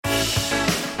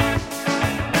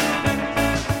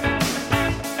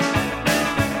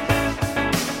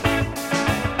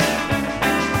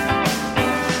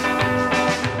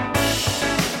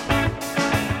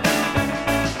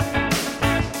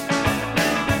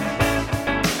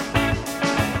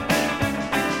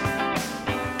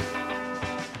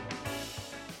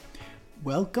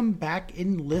welcome back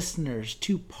in listeners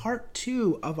to part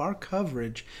two of our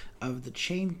coverage of the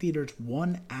Chain Theater's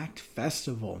One Act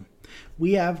Festival.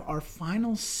 We have our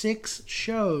final 6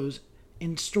 shows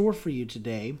in store for you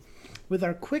today with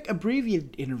our quick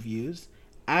abbreviated interviews,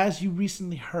 as you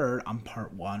recently heard on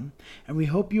part 1, and we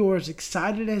hope you are as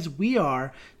excited as we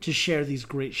are to share these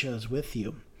great shows with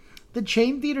you. The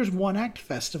Chain Theater's One Act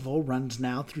Festival runs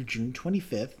now through June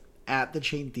 25th at the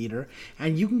Chain Theater,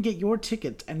 and you can get your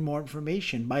tickets and more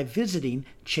information by visiting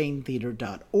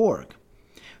chaintheater.org.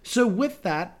 So with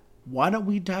that, why don't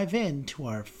we dive into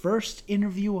our first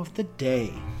interview of the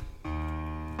day.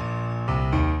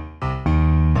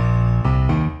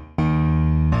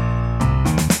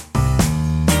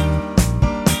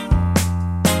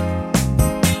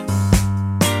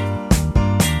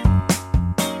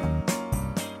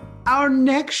 Our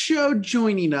next show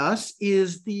joining us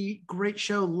is the great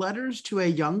show Letters to a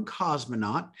Young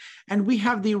Cosmonaut, and we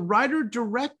have the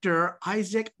writer-director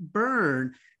Isaac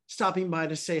Byrne stopping by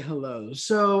to say hello.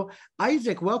 So,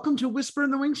 Isaac, welcome to Whisper in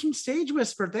the Wings from Stage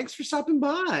Whisper. Thanks for stopping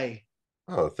by.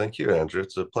 Oh, thank you, Andrew.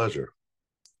 It's a pleasure.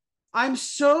 I'm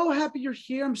so happy you're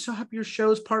here. I'm so happy your show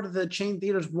is part of the Chain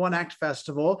Theater's One Act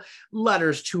Festival,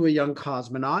 Letters to a Young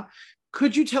Cosmonaut.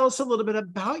 Could you tell us a little bit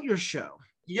about your show?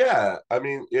 Yeah, I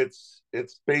mean, it's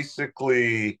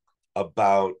basically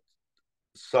about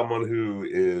someone who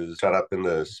is shut up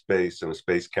into space in a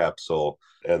space capsule,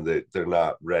 and they're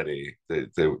not ready. They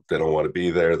don't want to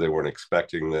be there. They weren't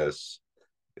expecting this.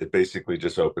 It basically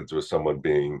just opens with someone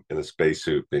being in a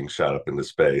spacesuit being shot up into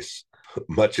space,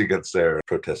 much against their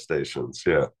protestations.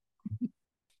 Yeah.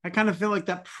 I kind of feel like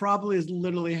that probably is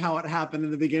literally how it happened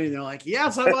in the beginning. They're like,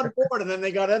 yes, I'm on board. And then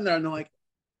they got in there and they're like,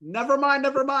 never mind.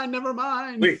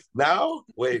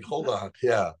 Wait, hold on.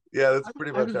 Yeah, that's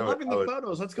pretty much I'm loving the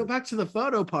photos. Let's go back to the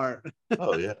photo part.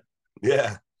 Oh,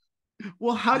 yeah.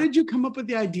 Well, how did you come up with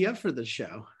the idea for the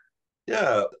show?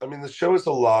 Yeah, I mean, the show is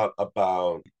a lot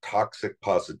about toxic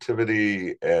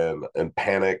positivity and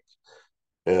panic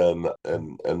and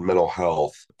mental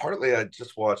health. Partly, I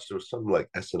just watched, there was some like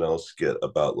SNL skit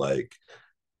about like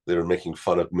they were making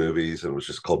fun of movies, and it was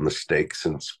just called Mistakes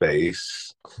in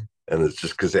Space. And it's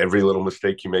just because every little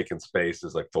mistake you make in space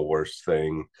is like the worst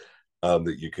thing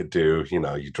that you could do. You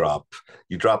know, you drop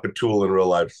a tool in real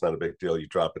life, it's not a big deal. You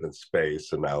drop it in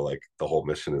space, and now like the whole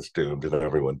mission is doomed and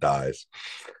everyone dies.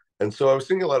 And so I was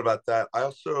thinking a lot about that.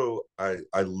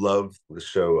 I love the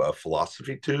show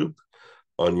Philosophy Tube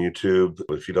on YouTube.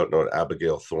 If you don't know it,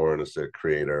 Abigail Thorne is the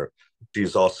creator.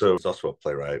 She's also a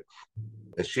playwright,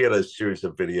 and she had a series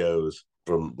of videos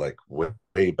from like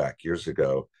way back years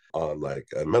ago on like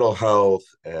mental health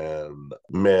and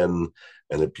men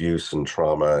and abuse and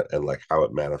trauma and like how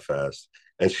it manifests.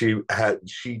 And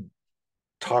she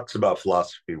talks about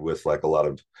philosophy with like a lot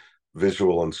of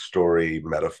visual and story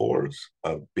metaphors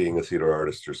of being a theater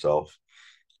artist herself.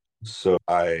 So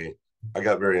I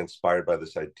got very inspired by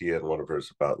this idea, and one of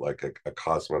hers about like a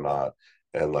cosmonaut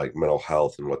and like mental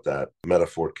health and what that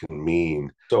metaphor can mean.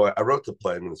 So I wrote the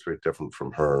play. I mean, it's very different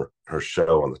from her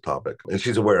show on the topic, and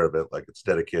she's aware of it. Like it's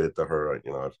dedicated to her.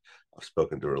 You know, I've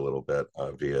spoken to her a little bit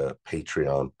via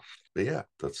Patreon. But yeah,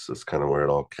 that's kind of where it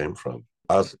all came from.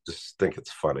 I also just think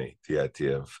it's funny, the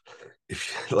idea of,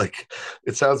 if like,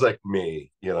 it sounds like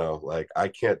me, you know, like I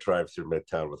can't drive through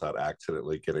Midtown without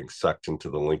accidentally getting sucked into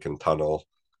the Lincoln Tunnel,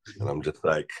 and I'm just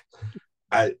like,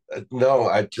 I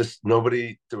just,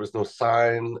 nobody, there was no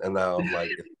sign, and now I'm like,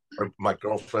 my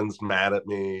girlfriend's mad at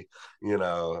me, you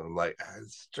know. I'm like,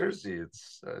 it's Jersey,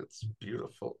 it's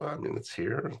beautiful. I mean, it's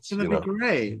here. It's gonna be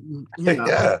great. You know,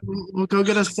 yeah. We'll go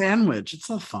get a sandwich. It's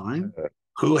all fine.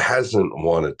 Who hasn't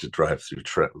wanted to drive through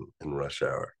Trenton in rush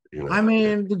hour? You know, I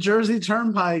mean, the Jersey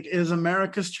Turnpike is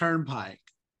America's turnpike.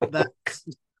 That's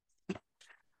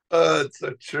it's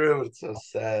so true. It's so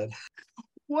sad.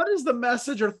 What is the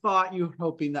message or thought you're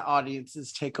hoping the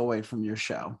audiences take away from your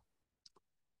show?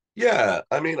 Yeah,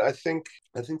 I mean, I think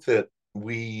that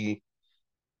we,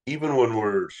 even when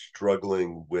we're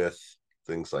struggling with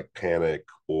things like panic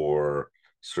or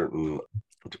certain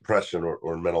depression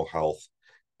or mental health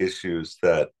issues,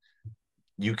 that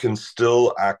you can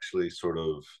still actually sort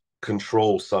of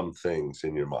control some things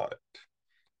in your mind,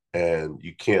 and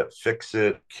you can't fix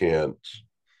it, can't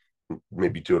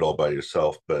maybe do it all by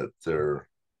yourself, but there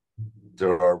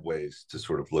are ways to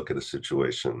sort of look at a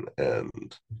situation and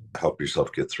help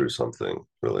yourself get through something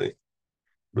really,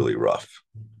 really rough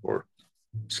or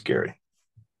scary.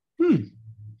 I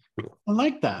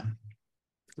like that.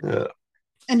 Yeah.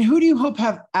 And who do you hope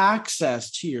have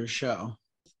access to your show?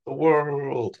 The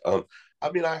world.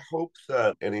 I mean, I hope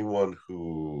that anyone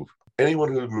who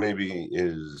anyone who maybe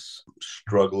is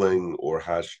struggling or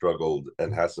has struggled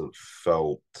and hasn't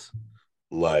felt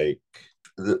like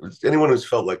anyone who's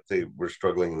felt like they were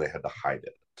struggling and they had to hide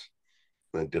it,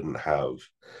 and they didn't have,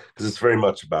 because it's very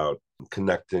much about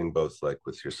connecting both like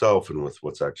with yourself and with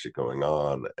what's actually going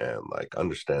on, and like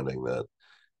understanding that,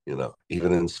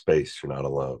 even in space you're not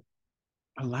alone.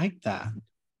 I like that.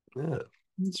 Yeah.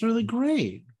 It's really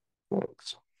great.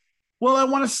 Thanks. Well, I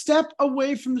want to step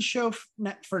away from the show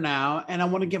for now, and I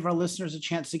want to give our listeners a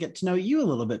chance to get to know you a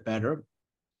little bit better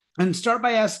and start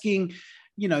by asking,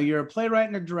 you're a playwright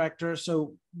and a director.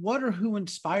 So what or who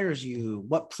inspires you?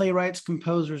 What playwrights,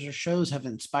 composers, or shows have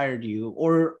inspired you,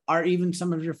 or are even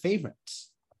some of your favorites?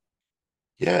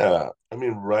 Yeah, I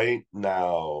mean, right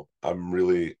now I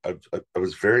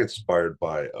was very inspired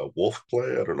by a Wolf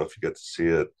play. I don't know if you get to see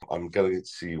it. I'm going to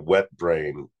see Wet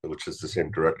Brain, which is the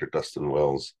same director, Dustin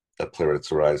Wells, at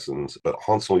Playwrights Horizons. But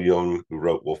Hansel Jung, who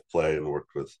wrote Wolf Play and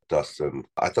worked with Dustin,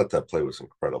 I thought that play was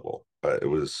incredible. It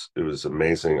was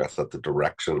amazing. I thought the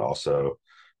direction also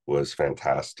was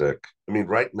fantastic. I mean,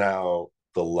 right now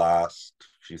the last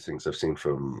few things I've seen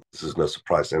from, this is no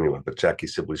surprise to anyone, but Jackie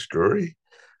Sibley's Drury.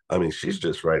 I mean, she's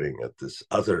just writing at this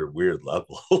other weird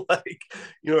level. Like,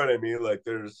 you know what I mean? Like,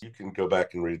 you can go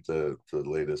back and read the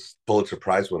latest Pulitzer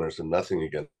Prize winners, and nothing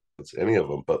against any of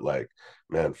them, but like,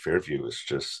 man, Fairview is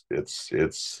just, it's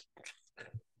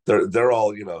they're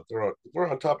all, we're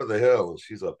on top of the hill and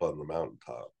she's up on the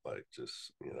mountaintop, like,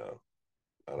 just,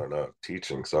 I don't know,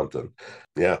 teaching something.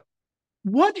 Yeah.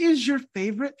 What is your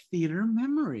favorite theater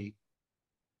memory?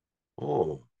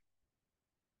 Oh,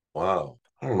 wow.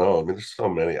 I don't know. I mean, there's so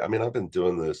many. I mean, I've been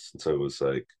doing this since I was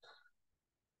like,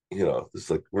 it's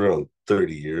like we're on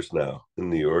 30 years now in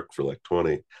New York for like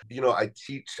 20. I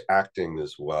teach acting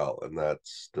as well, and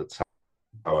that's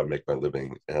how I make my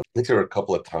living. And I think there were a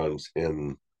couple of times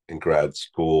in grad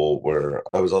school where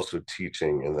I was also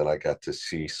teaching, and then I got to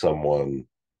see someone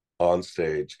on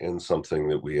stage in something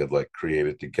that we had like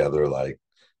created together, like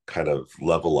kind of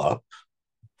level up,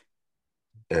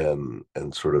 and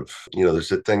sort of,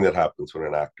 there's a thing that happens when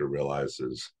an actor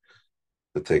realizes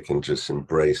that they can just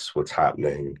embrace what's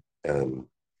happening, and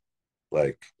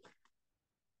like,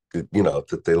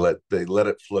 that they let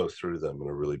it flow through them in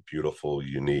a really beautiful,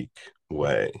 unique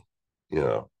way.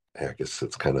 I guess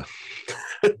it's kind of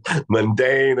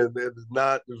mundane and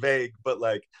not vague, but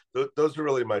like those are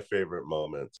really my favorite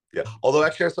moments. Yeah. Although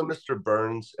actually I saw Mr.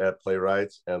 Burns at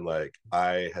Playwrights, and like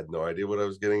I had no idea what I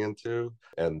was getting into.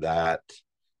 And that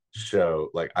show,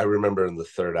 like, I remember in the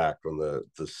third act when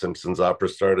the Simpsons opera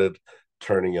started,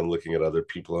 turning and looking at other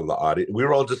people in the audience. We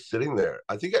were all just sitting there.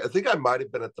 I think I might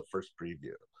have been at the first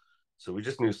preview. So we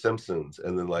just knew Simpsons.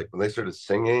 And then like when they started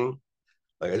singing,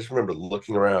 like I just remember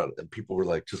looking around and people were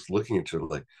like just looking at each other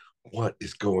like, what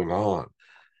is going on?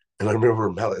 And I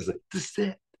remember Mel was like, this is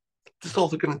it. This is all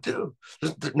they're gonna do.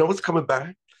 No one's coming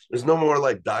back. There's no more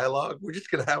like dialogue. We're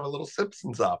just gonna have a little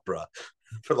Simpsons opera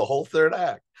for the whole third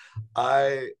act.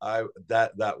 That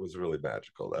was really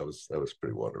magical. That was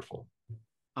pretty wonderful.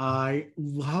 I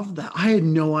love that. I had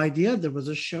no idea there was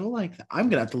a show like that. I'm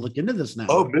gonna have to look into this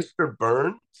Oh, now. Mr.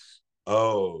 Burns.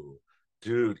 Oh,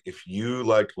 dude, if you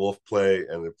liked Wolf Play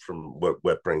and from what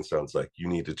Wet Brain sounds like, you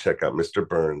need to check out Mr.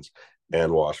 Burns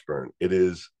and Washburn. It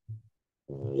is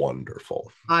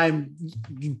wonderful. I'm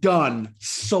done.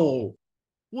 Sold.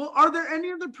 Well, are there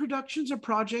any other productions or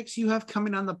projects you have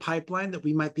coming on the pipeline that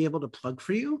we might be able to plug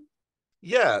for you?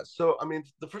 Yeah, so I mean,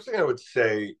 the first thing I would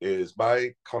say is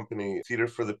my company, Theater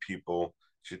for the People.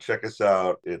 You should check us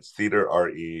out. It's Theater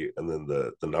RE and then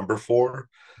the number four,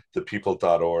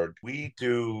 thepeople.org. We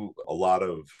do a lot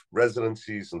of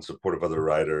residencies in support of other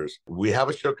writers. We have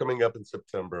a show coming up in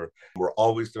September. We're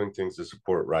always doing things to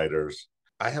support writers.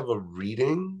 I have a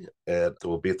reading that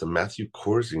will be at the Matthew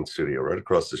Corzine studio right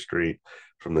across the street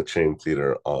from the Chain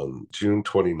Theater on June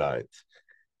 29th.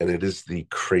 And it is the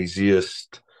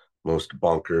craziest, most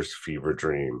bonkers fever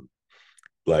dream,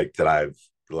 like that I've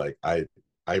like I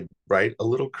write a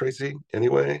little crazy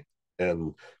anyway.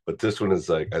 And but this one is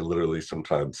like I literally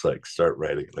sometimes like start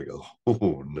writing and I go,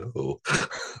 oh no.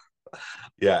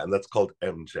 Yeah, and that's called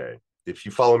MJ. If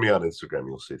you follow me on Instagram,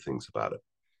 you'll see things about it.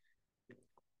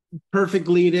 Perfect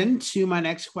lead in to my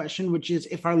next question, which is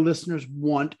if our listeners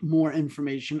want more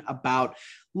information about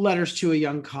Letters to a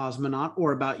Young Cosmonaut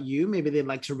or about you, maybe they'd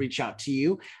like to reach out to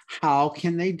you. How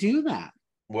can they do that?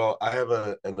 Well, I have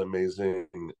an amazing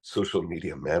social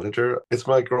media manager. It's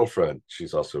my girlfriend.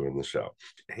 She's also in the show,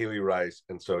 Haley Rice.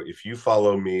 And so if you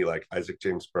follow me, like Isaac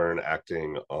James Byrne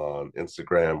acting on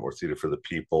Instagram, or Theater for the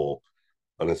People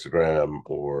on Instagram,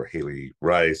 or Haley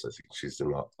Rice, I think she's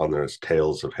on there as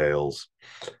Tales of Hales,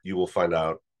 you will find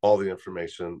out all the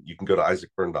information. You can go to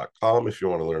isaacbyrne.com if you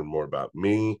want to learn more about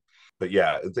me. But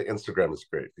yeah, the Instagram is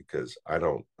great because I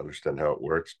don't understand how it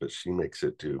works, but she makes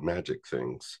it do magic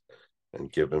things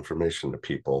and give information to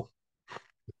people.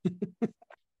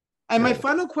 And my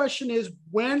final question is,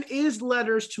 when is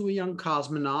Letters to a Young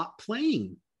Cosmonaut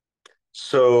playing?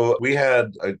 So we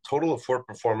had a total of 4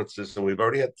 performances, and we've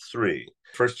already had 3.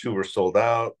 First 2 were sold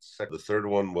out. The third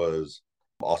one was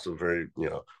also very,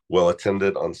 well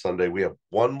attended on Sunday. We have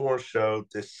one more show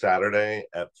this Saturday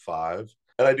at 5.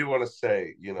 And I do want to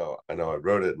say, I know I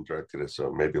wrote it and directed it,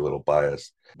 so maybe a little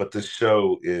biased, but this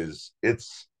show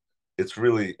it's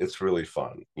really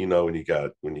fun, when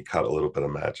you cut a little bit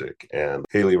of magic. And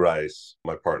Haley Rice,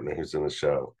 my partner who's in the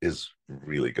show, is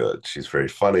really good. She's very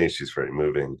funny, she's very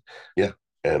moving. Yeah.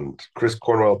 And Chris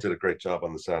Cornwell did a great job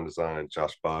on the sound design.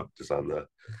 Josh Bob designed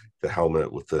the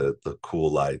helmet with the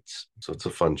cool lights. So it's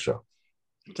a fun show.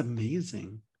 It's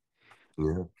amazing.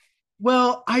 Yeah.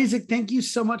 Well, Isaac, thank you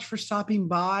so much for stopping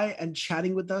by and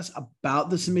chatting with us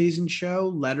about this amazing show,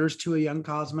 Letters to a Young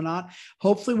Cosmonaut.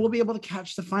 Hopefully, we'll be able to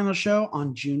catch the final show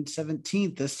on June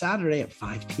 17th, this Saturday at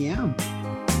 5 p.m.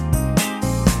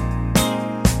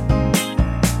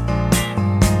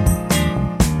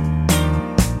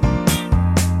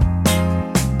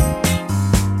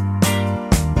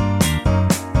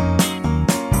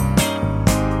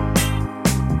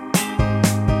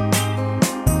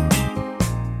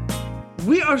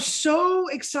 We are so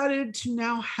excited to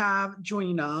now have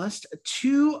joining us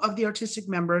 2 of the artistic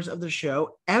members of the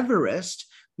show, Everest.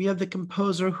 We have the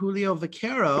composer Julio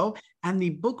Vaquero and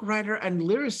the book writer and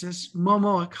lyricist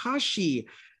Momo Akashi.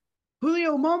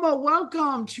 Julio, Momo,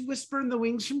 welcome to Whisper in the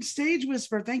Wings from Stage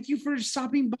Whisper. Thank you for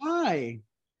stopping by.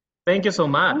 Thank you so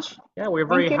much. Yeah, we're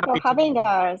very happy for having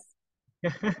us.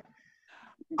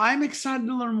 I'm excited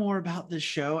to learn more about this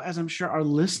show, as I'm sure our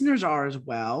listeners are as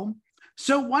well.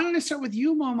 So why don't I start with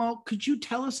you, Momo? Could you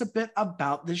tell us a bit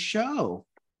about the show?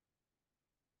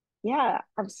 Yeah,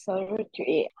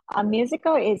 absolutely. A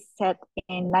musical is set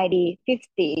in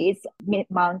 1950s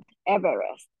Mount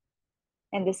Everest.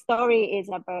 And the story is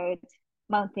about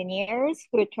mountaineers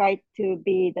who tried to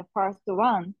be the first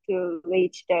one to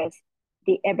reach the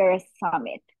Everest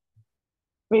summit,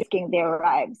 risking their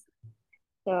lives.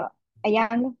 So a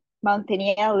young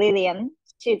mountaineer, Lillian,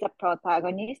 she's a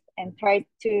protagonist and tries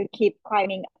to keep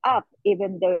climbing up,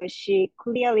 even though she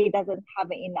clearly doesn't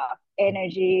have enough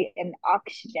energy and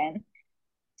oxygen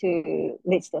to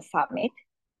reach the summit.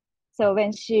 So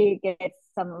when she gets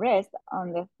some rest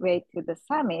on the way to the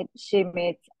summit, she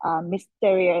meets a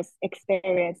mysterious,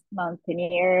 experienced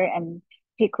mountaineer, and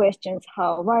he questions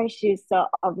why she's so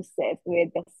obsessed with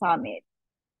the summit.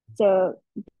 So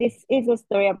this is a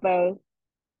story about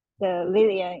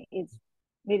Lillian,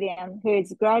 who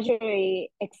is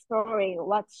gradually exploring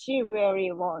what she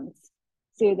really wants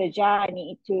through the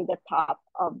journey to the top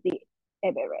of the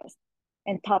Everest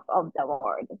and top of the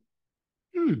world.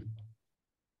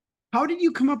 How did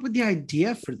you come up with the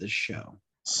idea for this show?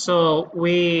 So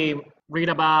we read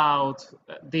about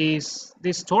this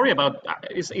story about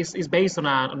is based on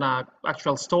a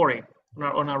actual story,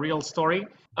 on a real story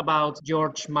about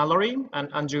George Mallory and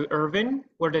Andrew Irvine,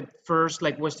 were the first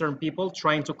Western people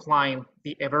trying to climb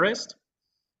the Everest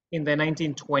in the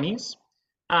 1920s.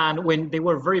 And when they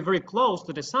were very, very close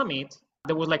to the summit,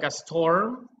 there was a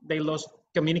storm. They lost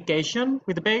communication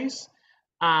with the base,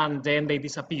 and then they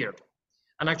disappeared.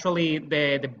 And actually,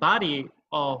 the body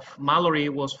of Mallory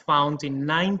was found in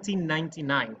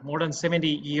 1999, more than 70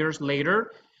 years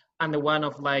later. And the one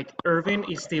of Irvine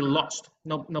is still lost.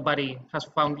 Nobody has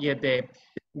found yet the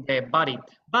body.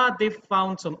 But they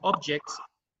found some objects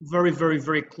very, very,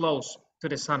 very close to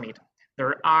the summit.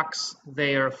 Their axe,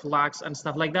 their flags, and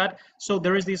stuff like that. So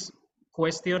there is this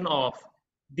question of,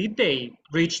 did they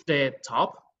reach the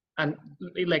top? And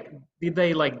did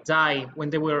they die when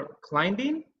they were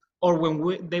climbing, or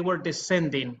when they were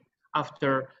descending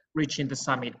after reaching the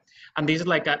summit? And this is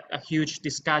a huge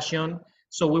discussion.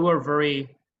 So we were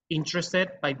very interested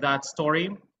by that story,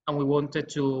 and we wanted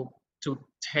to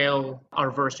tell our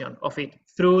version of it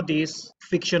through this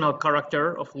fictional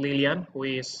character of Lillian, who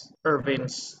is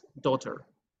Irvine's daughter.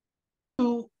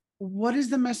 So what is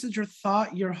the message or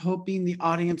thought you're hoping the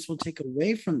audience will take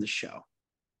away from the show?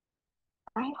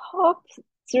 I hope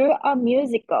through a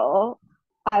musical,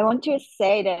 I want to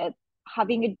say that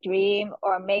having a dream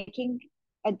or making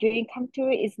a dream come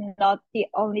true is not the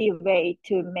only way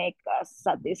to make us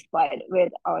satisfied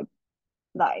with our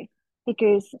life.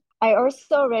 Because I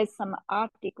also read some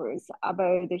articles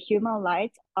about the human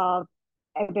life of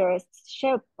Everest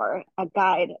Sherpa, a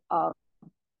guide of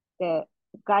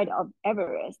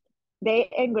Everest. they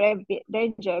in grave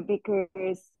danger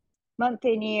because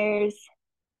mountaineers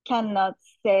cannot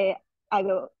say, I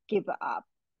will give up,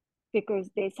 because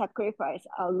they sacrifice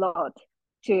a lot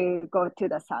to go to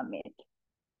the summit.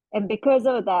 And because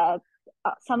of that,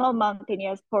 some of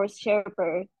mountaineers force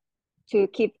Sherpa to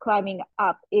keep climbing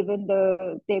up, even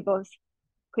though they both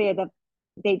clear that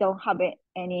they don't have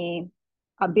any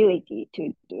ability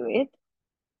to do it.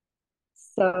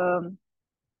 So,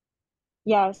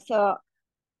 yeah, so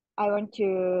I want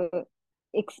to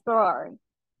explore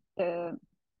the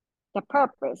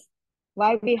purpose,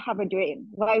 why we have a dream,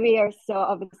 why we are so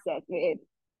obsessed with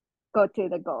go to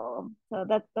the goal. So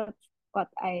that's what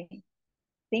I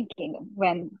thinking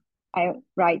when I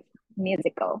write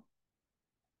musical.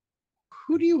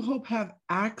 Who do you hope have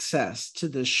access to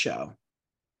this show?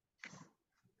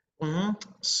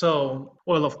 So,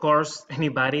 well, of course,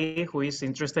 anybody who is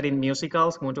interested in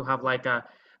musicals going to have like a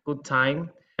good time.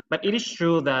 But it is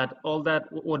true that all that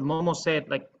what Momo said,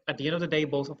 like at the end of the day,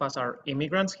 both of us are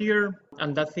immigrants here,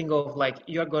 and that thing of like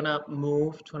you're gonna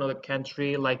move to another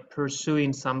country, like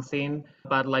pursuing something,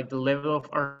 but like the level of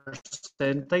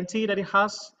uncertainty that it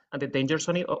has and the dangers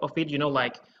on it of it,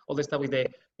 like all the stuff with the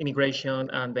immigration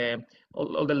and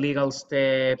all the legal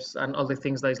steps and all the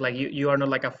things that is like you are not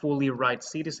like a fully right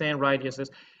citizen, right?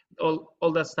 Just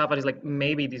all that stuff that is like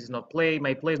maybe this is not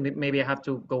my place, maybe I have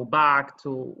to go back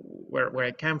to where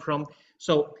I came from.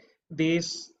 So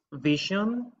this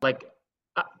vision, like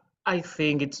I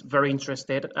think it's very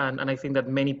interested, and I think that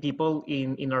many people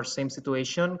in our same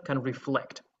situation can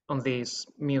reflect on this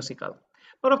musical.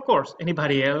 But of course,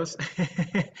 anybody else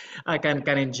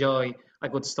can enjoy a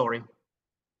good story.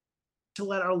 To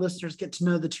let our listeners get to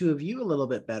know the two of you a little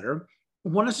bit better, I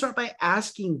want to start by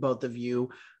asking both of you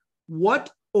what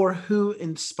or who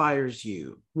inspires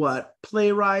you? What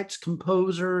playwrights,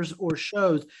 composers, or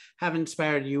shows have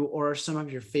inspired you or are some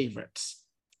of your favorites?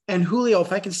 And Julio,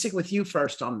 if I can stick with you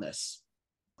first on this.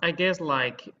 I guess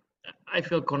like I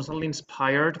feel constantly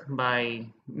inspired by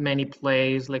many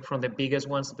plays, like from the biggest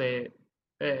ones to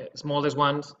the smallest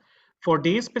ones. For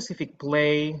this specific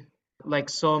play, like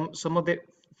some of the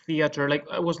theater, like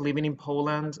I was living in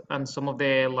Poland, and some of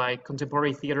the like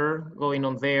contemporary theater going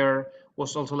on there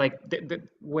was also like the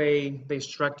way they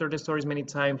structured the stories many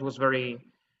times was very,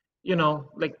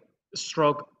 like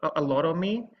struck a lot on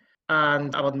me.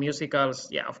 And about musicals,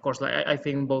 yeah, of course, like I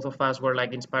think both of us were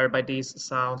like inspired by these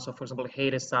sounds. So, for example,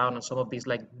 Hades Sound and some of these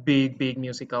like big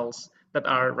musicals that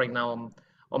are right now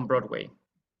on Broadway.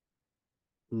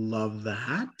 Love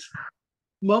that.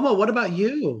 Momo, what about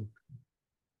you?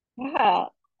 Yeah,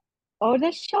 all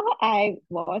the show I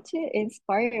watch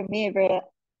inspire me, but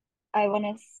I want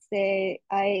to say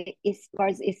I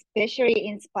was especially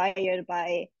inspired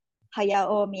by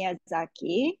Hayao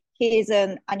Miyazaki. He is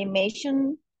an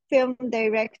animation film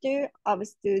director of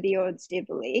Studio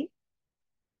Ghibli.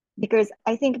 Because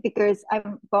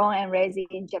I'm born and raised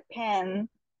in Japan,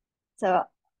 so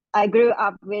I grew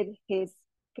up with his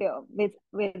film, with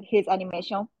his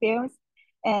animation films,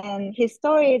 and his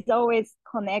story is always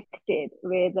connected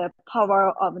with the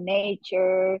power of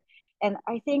nature. And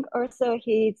I think also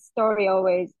his story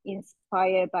always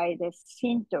inspired by the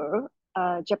Shinto,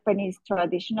 Japanese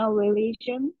traditional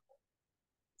religion.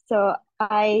 So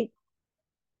I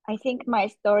think my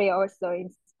story also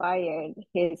inspired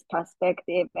his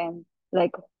perspective and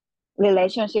like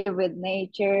relationship with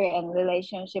nature and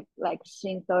relationship like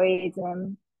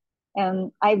Shintoism.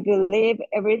 And I believe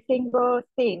every single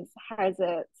thing has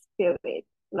a spirit,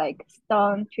 like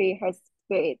stone tree has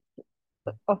spirit.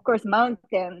 Of course,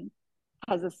 mountain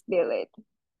has a spirit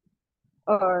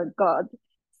or God.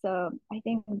 So I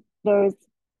think those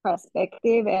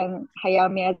perspective and Hayao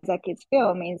Miyazaki's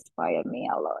film inspired me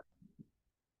a lot.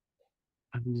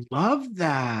 I love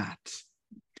that.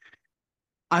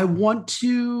 I want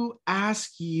to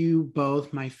ask you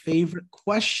both my favorite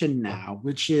question now,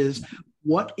 which is,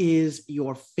 what is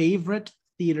your favorite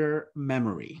theater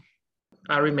memory?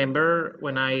 I remember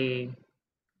when I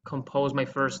composed my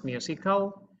first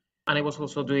musical, and I was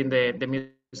also doing the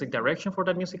music direction for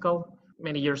that musical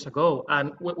many years ago.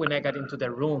 And when I got into the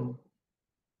room,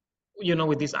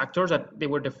 with these actors, that they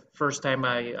were the first time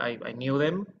I knew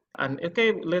them. And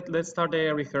okay, let's start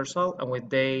the rehearsal. And when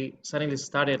they suddenly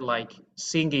started like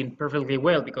singing perfectly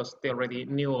well, because they already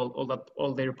knew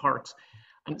all their parts,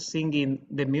 and singing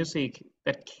the music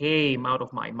that came out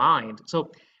of my mind.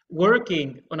 So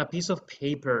working on a piece of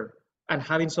paper and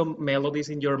having some melodies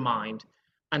in your mind,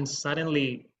 and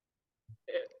suddenly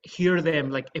hear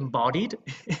them like embodied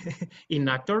in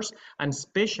actors, and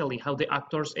especially how the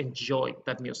actors enjoyed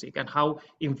that music and how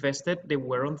invested they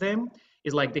were on them.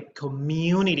 It's like the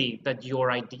community that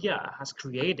your idea has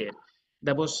created.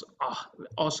 That was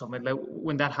awesome. And like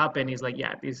when that happened, it's like,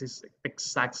 yeah, this is the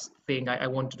exact thing I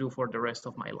want to do for the rest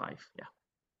of my life. Yeah.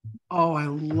 Oh, I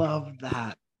love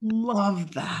that.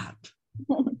 Love that.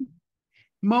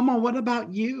 Momo, what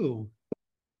about you?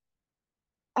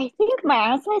 I think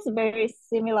my answer is very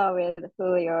similar with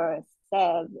Julio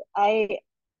said.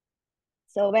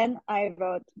 So when I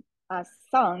wrote a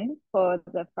song for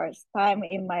the first time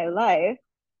in my life,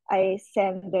 I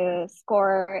sent the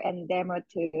score and demo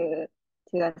to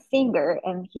a singer,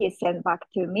 and he sent back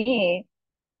to me.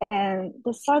 And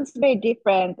the song's very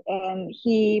different, and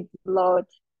he brought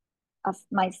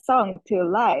my song to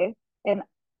life. And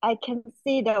I can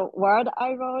see the word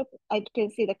I wrote. I can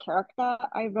see the character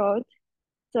I wrote.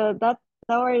 So that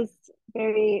was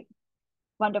very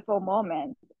wonderful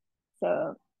moment.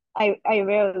 So I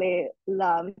really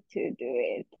love to do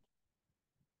it.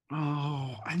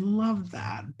 Oh, I love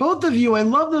that. Both of you, I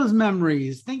love those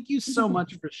memories. Thank you so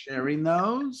much for sharing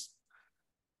those.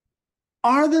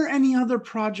 Are there any other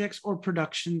projects or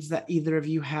productions that either of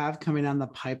you have coming down the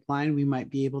pipeline we might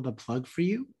be able to plug for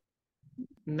you?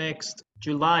 Next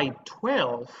July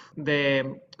 12th,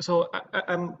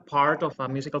 I'm part of a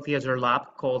musical theater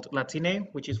lab called Latine,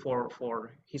 which is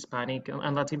for Hispanic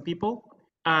and Latin people,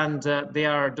 and they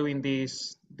are doing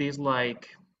these like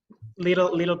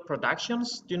little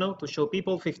productions, to show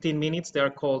people 15 minutes. They are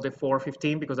called the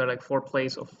 415 because they're like 4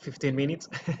 plays of 15 minutes,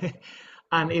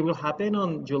 and it will happen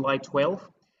on July 12th.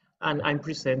 And I'm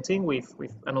presenting with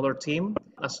another team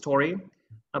a story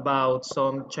about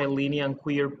some Chilean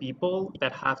queer people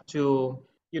that have to,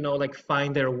 like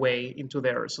find their way into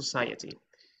their society.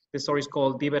 The story is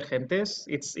called Divergentes.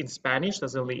 It's in Spanish,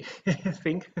 that's the only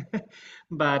thing.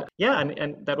 But yeah,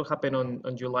 and that will happen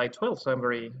on July 12th. So I'm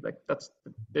very, like, that's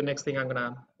the next thing I'm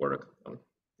gonna work on.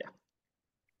 Yeah.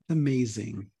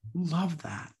 Amazing. Love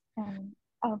that.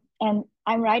 And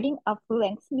I'm writing a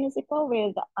full-length musical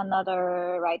with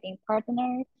another writing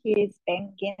partner. He's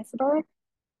Ben Ginsberg.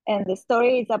 And the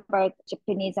story is about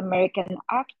Japanese American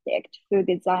architect who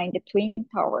designed the Twin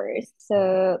Towers.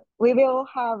 So we will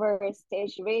have a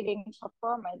stage reading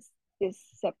performance this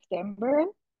September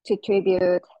to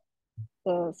tribute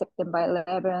the September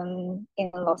 11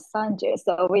 in Los Angeles.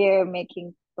 So we're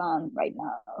making plan right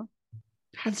now.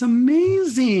 That's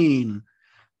amazing.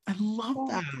 I love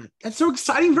that. That's so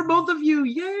exciting for both of you.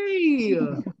 Yay.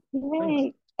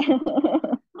 Yay.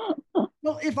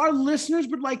 Well, if our listeners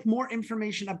would like more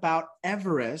information about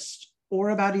Everest or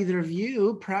about either of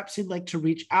you, perhaps they'd like to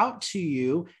reach out to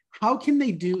you, how can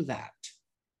they do that?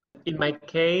 In my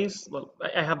case, well,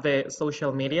 I have the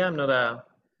social media. I'm not a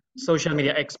social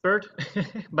media expert,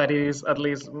 but it is, at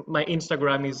least my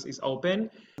Instagram is open.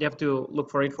 You have to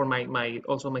look for it for my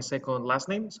also my second last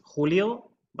name, Julio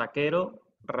Vaquero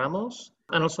Ramos,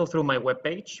 and also through my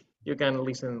webpage. You can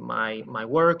listen my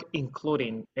work,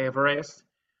 including Everest,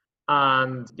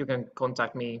 and you can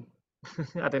contact me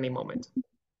at any moment.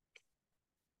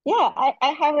 Yeah,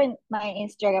 I have my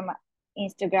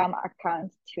Instagram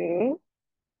account too.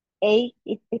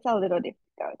 It's a little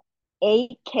difficult.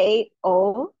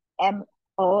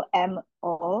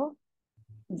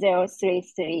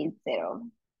 AKOMOMO0330.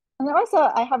 And also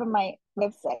I have my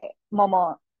website,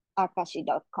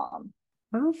 momoakashi.com.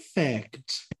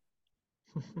 Perfect.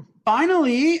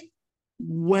 Finally,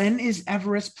 when is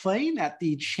Everest playing at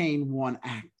the Chain One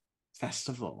Act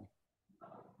Festival?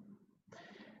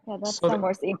 Yeah, that's the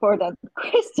most important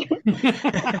question.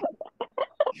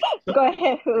 Go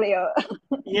ahead, Julio.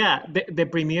 Yeah, the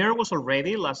premiere was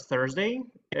already last Thursday,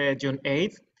 June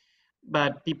 8th,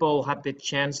 but people have the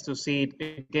chance to see it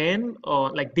again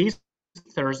on like this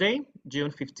Thursday,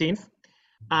 June 15th,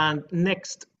 and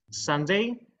next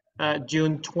Sunday,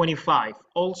 June 25.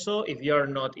 Also, if you're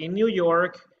not in New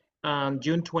York,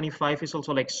 June 25 is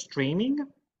also like streaming.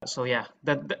 So yeah,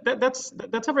 that's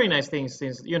a very nice thing,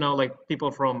 since like people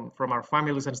from our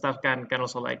families and stuff can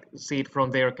also like see it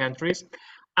from their countries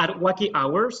at wacky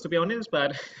hours, to be honest,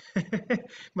 but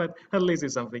but at least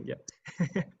it's something. Yeah.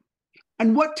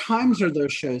 And what times are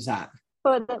those shows at?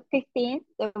 For the 15th,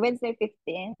 the Wednesday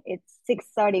 15th, it's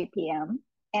 6:30 p.m.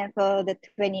 And for the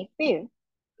 25th,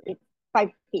 it's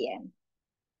 5 p.m.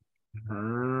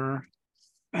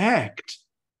 Perfect.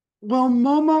 Well,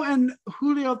 Momo and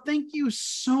Julio, thank you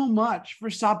so much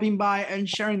for stopping by and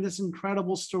sharing this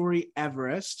incredible story,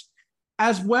 Everest,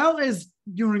 as well as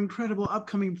your incredible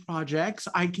upcoming projects.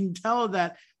 I can tell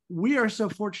that we are so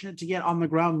fortunate to get on the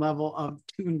ground level of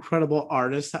two incredible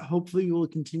artists that hopefully we will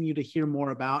continue to hear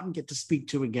more about and get to speak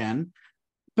to again.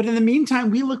 But in the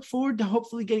meantime, we look forward to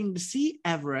hopefully getting to see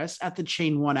Everest at the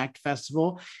Chain One Act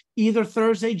Festival, either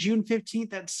Thursday, June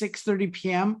 15th at 6:30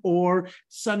 p.m. or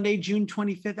Sunday, June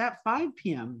 25th at 5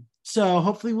 p.m. So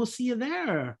hopefully we'll see you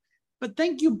there. But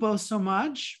thank you both so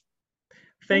much.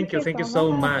 Thank you. Thank you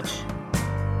so much.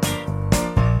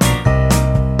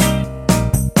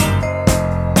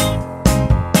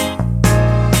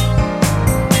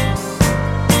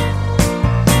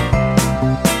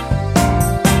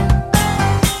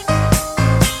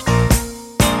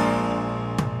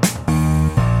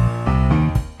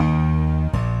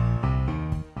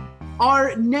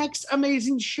 Our next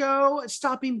amazing show,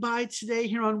 stopping by today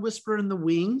here on Whisper in the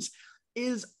Wings,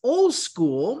 is Old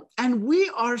School. And we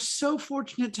are so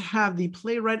fortunate to have the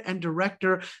playwright and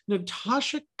director,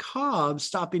 Natasha Cobb,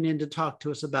 stopping in to talk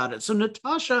to us about it. So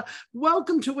Natasha,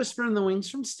 welcome to Whisper in the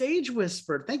Wings from Stage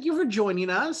Whisper. Thank you for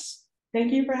joining us.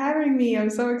 Thank you for having me.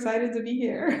 I'm so excited to be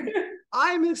here.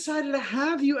 I'm excited to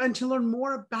have you and to learn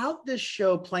more about this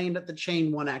show playing at the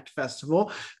Chain One Act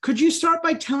Festival. Could you start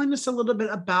by telling us a little bit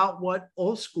about what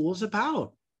Old School is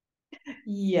about?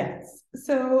 Yes.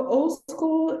 So Old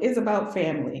School is about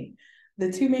family.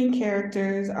 The two main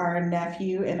characters are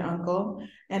nephew and uncle,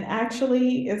 and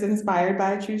actually is inspired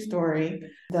by a true story.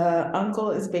 The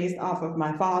uncle is based off of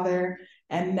my father,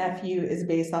 and nephew is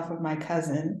based off of my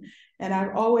cousin. And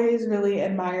I've always really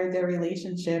admired their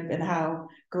relationship and how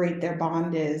great their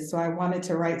bond is. So I wanted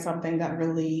to write something that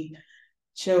really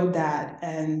showed that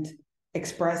and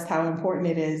expressed how important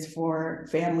it is for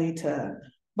family to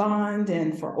bond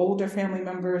and for older family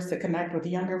members to connect with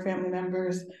younger family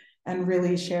members and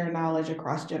really share knowledge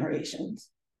across generations.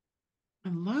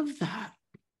 I love that.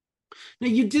 Now,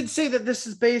 you did say that this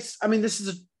is based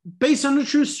on a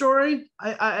true story,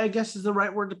 I guess is the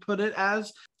right word to put it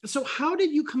as. So how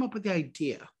did you come up with the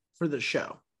idea for the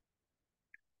show?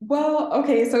 Well,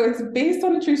 okay, so it's based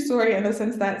on a true story in the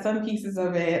sense that some pieces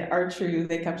of it are true.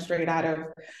 They come straight out of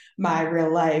my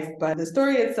real life, but the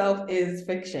story itself is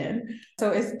fiction. So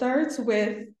it starts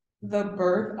with the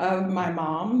birth of my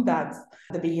mom. That's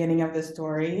the beginning of the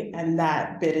story, and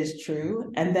that bit is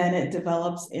true. And then it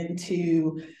develops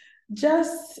into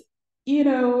just,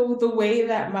 the way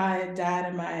that my dad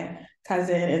and my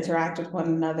cousin interact with one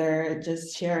another,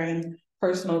 just sharing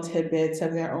personal tidbits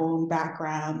of their own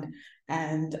background.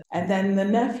 And then the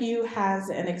nephew has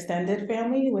an extended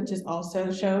family, which is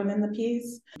also shown in the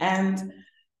piece. And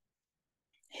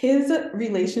his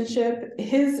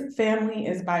family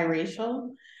is biracial.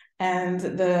 And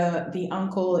the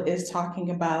uncle is talking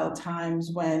about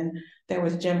times when there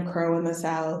was Jim Crow in the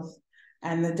South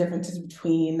and the differences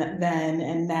between then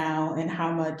and now and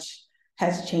how much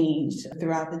has changed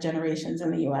throughout the generations in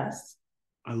the US.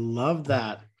 I love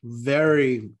that.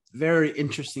 Very, very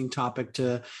interesting topic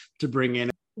to bring in.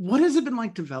 What has it been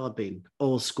like developing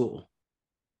Old School?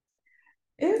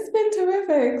 It's been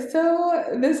terrific.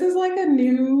 So this is like a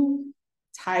new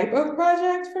type of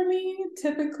project for me.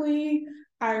 Typically,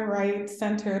 I write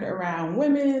centered around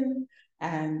women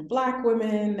and Black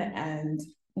women and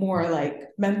more like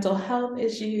mental health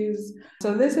issues.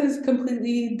 So this is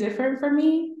completely different for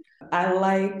me. I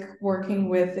like working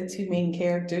with the two main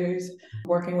characters,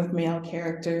 working with male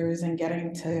characters and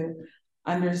getting to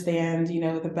understand,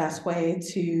 the best way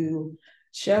to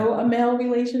show a male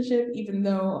relationship, even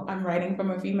though I'm writing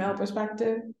from a female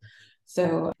perspective.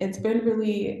 So it's been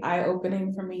really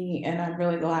eye-opening for me, and I'm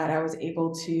really glad I was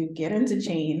able to get into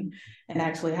Chain and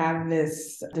actually have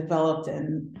this developed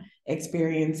and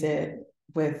experience it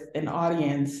with an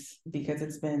audience, because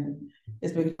it's been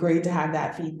great to have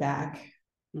that feedback.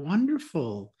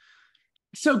 Wonderful.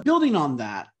 So building on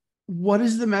that, what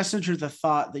is the message or the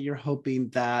thought that you're hoping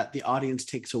that the audience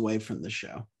takes away from the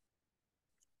show?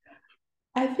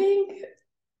 I think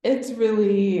it's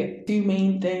really two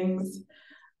main things.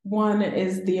 One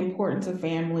is the importance of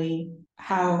family,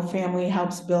 how family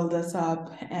helps build us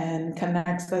up and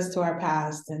connects us to our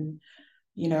past and,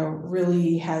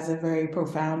 really has a very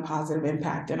profound positive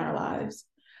impact in our lives.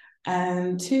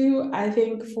 And two, I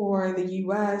think for the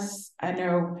US, I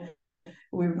know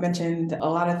we've mentioned a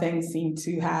lot of things seem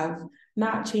to have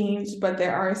not changed, but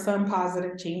there are some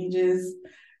positive changes.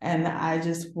 And I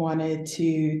just wanted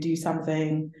to do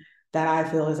something that I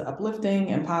feel is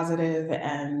uplifting and positive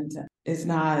and is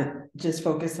not just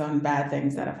focused on bad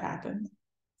things that have happened.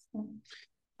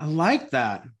 I like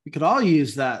that. We could all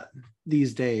use that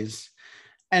these days.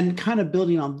 And kind of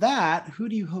building on that, who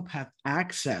do you hope have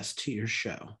access to your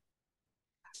show?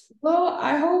 Well,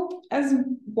 I hope as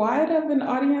wide of an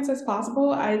audience as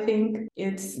possible. I think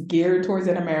it's geared towards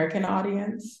an American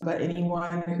audience, but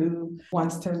anyone who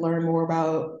wants to learn more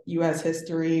about US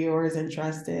history or is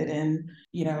interested in,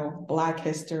 Black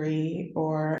history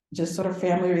or just sort of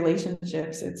family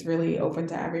relationships, it's really open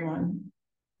to everyone.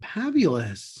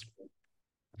 Fabulous.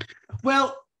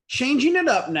 Well, changing it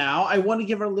up now, I want to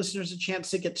give our listeners a chance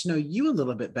to get to know you a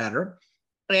little bit better.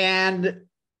 And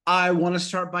I want to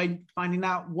start by finding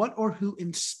out what or who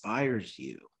inspires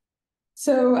you.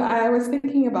 So I was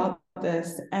thinking about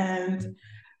this, and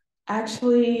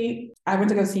actually, I went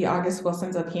to go see August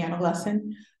Wilson's A Piano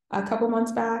Lesson a couple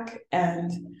months back,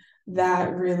 and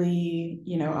that really,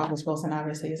 August Wilson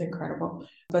obviously is incredible,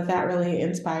 but that really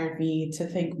inspired me to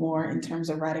think more in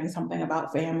terms of writing something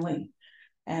about family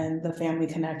and the family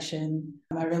connection.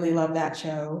 I really love that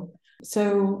show.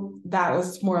 So that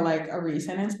was more like a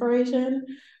recent inspiration.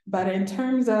 But in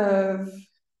terms of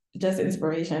just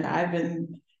inspiration, I've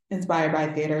been inspired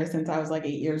by theater since I was like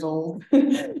 8 years old.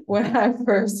 When I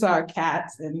first saw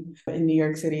Cats in New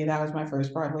York City, that was my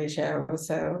first Broadway show.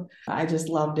 So I just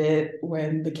loved it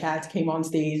when the Cats came on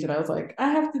stage and I was like, I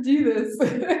have to do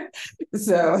this.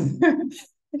 So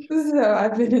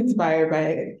I've been inspired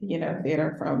by,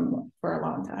 theater for a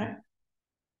long time.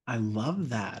 I love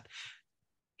that.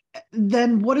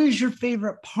 Then what is your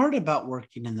favorite part about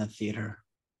working in the theater?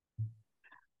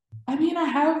 I mean, I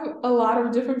have a lot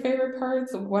of different favorite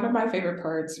parts. One of my favorite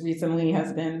parts recently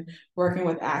has been working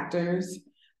with actors.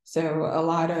 So a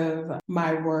lot of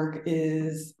my work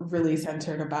is really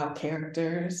centered about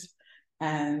characters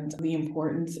and the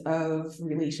importance of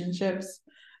relationships.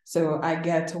 So I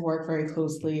get to work very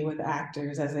closely with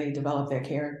actors as they develop their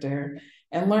character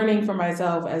and learning for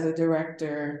myself as a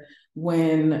director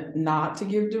when not to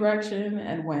give direction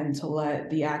and when to let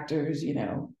the actors,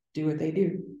 do what they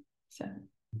do. So.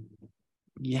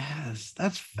 Yes,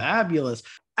 that's fabulous.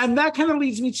 And that kind of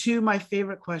leads me to my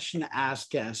favorite question to ask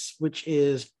guests, which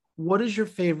is, what is your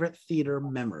favorite theater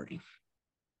memory?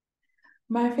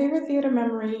 My favorite theater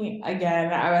memory,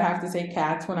 again, I would have to say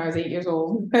Cats when I was 8 years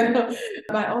old.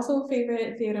 My also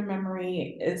favorite theater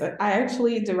memory is I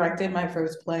actually directed my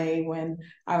first play when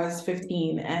I was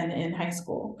 15 and in high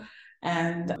school.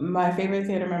 And my favorite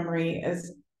theater memory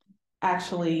is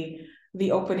actually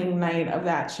the opening night of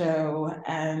that show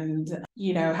and,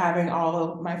 having all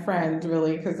of my friends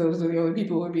really, because those are the only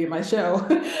people who would be in my show,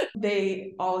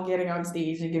 they all getting on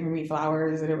stage and giving me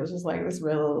flowers. And it was just like this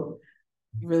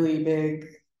really big,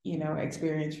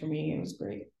 experience for me. It was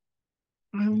great.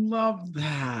 I love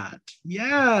that.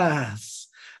 Yes.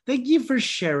 Thank you for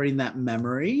sharing that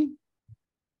memory.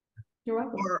 You're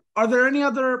welcome. Are there any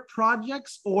other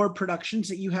projects or productions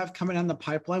that you have coming down the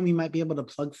pipeline we might be able to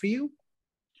plug for you?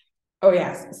 Oh,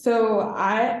 yes. So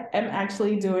I am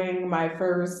actually doing my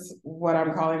first, what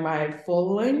I'm calling my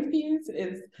full-length piece.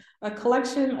 It's a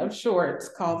collection of shorts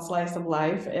called Slice of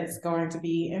Life. It's going to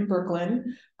be in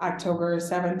Brooklyn, October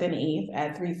 7th and 8th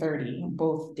at 3:30,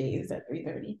 both days at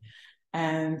 3:30.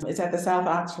 And it's at the South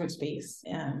Oxford Space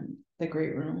in the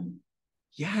Great Room.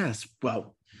 Yes.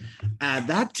 Well, add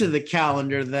that to the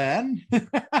calendar then.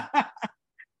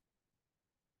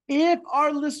 If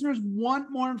our listeners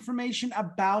want more information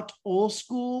about Old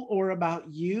School or about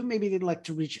you, maybe they'd like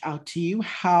to reach out to you,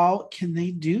 how can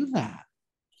they do that?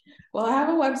 Well, I have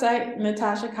a website,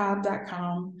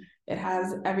 natashacobb.com. It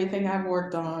has everything I've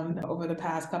worked on over the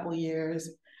past couple of years,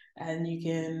 and you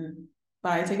can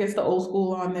buy tickets to Old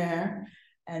School on there,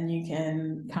 and you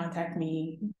can contact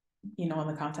me, on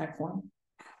the contact form.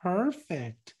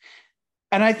 Perfect.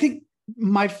 And I think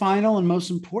my final and most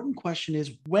important question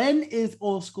is, when is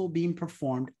Old School being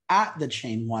performed at the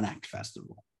Chain One Act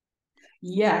Festival?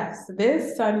 Yes,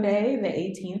 this Sunday, the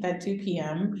 18th at 2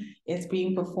 p.m. It's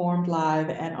being performed live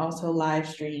and also live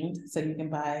streamed. So you can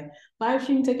buy live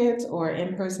stream tickets or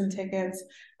in-person tickets.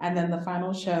 And then the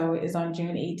final show is on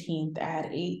June 18th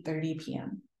at 8:30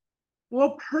 p.m.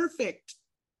 Well, perfect.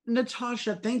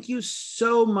 Natasha, thank you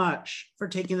so much for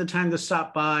taking the time to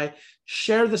stop by,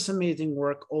 share this amazing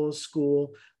work, Old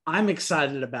School. I'm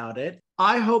excited about it.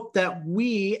 I hope that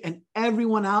we and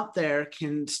everyone out there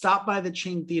can stop by the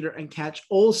Chain Theater and catch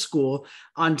Old School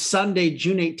on Sunday,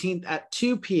 June 18th at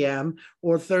 2 p.m.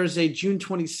 or Thursday, June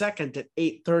 22nd at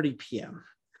 8:30 p.m.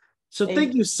 So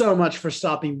thank you so much for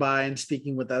stopping by and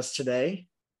speaking with us today.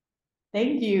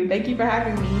 Thank you. Thank you for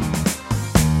having me.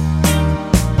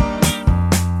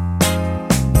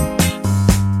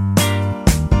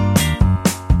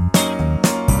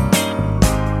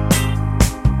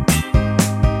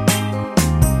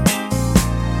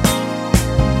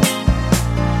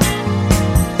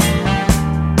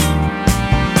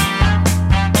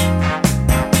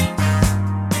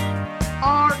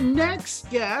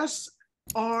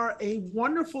 are a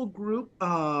wonderful group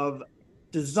of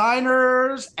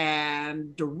designers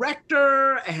and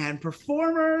director and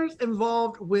performers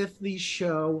involved with the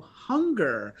show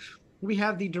Hunger. We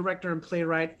have the director and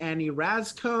playwright Annie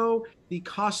Razko, the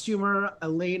costumer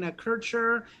Elena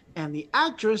Kircher, and the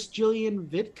actress Jillian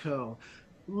Vitko.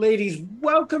 Ladies,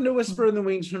 welcome to Whisper in the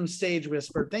Wings from Stage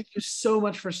Whisper. Thank you so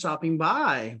much for stopping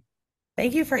by.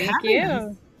 Thank you for having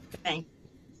us. Thank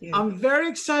you. I'm very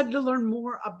excited to learn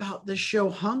more about the show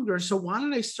Hunger. So why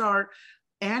don't I start,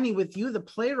 Annie, with you, the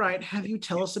playwright. Have you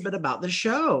tell us a bit about the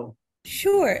show?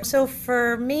 Sure. So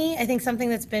for me, I think something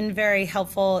that's been very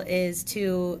helpful is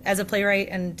to, as a playwright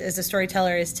and as a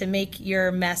storyteller, is to make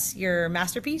your mess your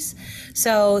masterpiece.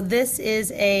 So this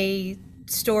is a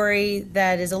story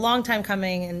that is a long time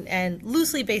coming and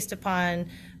loosely based upon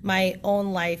my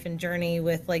own life and journey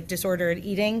with like disordered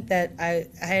eating that I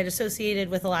had associated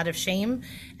with a lot of shame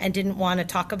and didn't want to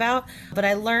talk about. But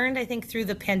I learned, I think, through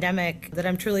the pandemic that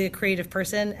I'm truly a creative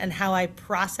person, and how I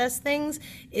process things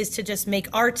is to just make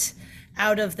art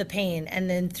out of the pain. And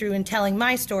then through in telling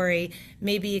my story,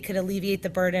 maybe it could alleviate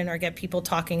the burden or get people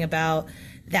talking about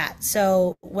that.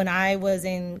 So when I was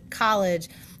in college,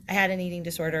 I had an eating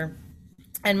disorder.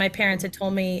 And my parents had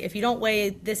told me, if you don't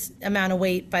weigh this amount of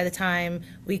weight by the time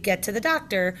we get to the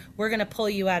doctor, we're going to pull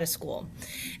you out of school.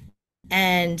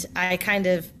 And I kind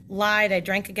of lied. I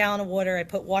drank a gallon of water. I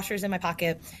put washers in my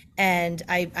pocket, and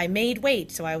I made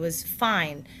weight. So I was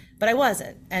fine, but I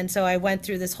wasn't. And so I went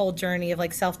through this whole journey of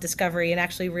like self-discovery and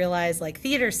actually realized like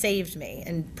theater saved me,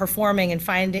 and performing and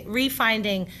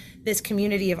refinding this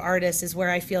community of artists is where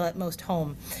I feel at most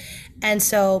home. And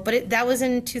so, that was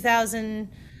in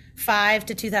 2005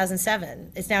 to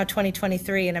 2007. It's now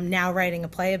 2023, and I'm now writing a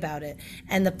play about it.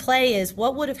 And the play is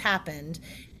what would have happened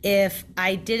if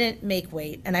I didn't make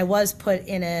weight and I was put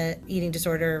in a eating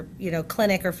disorder,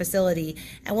 clinic or facility,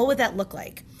 and what would that look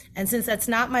like? And since that's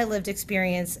not my lived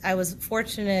experience, I was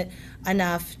fortunate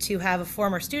enough to have a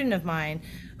former student of mine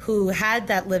who had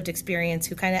that lived experience,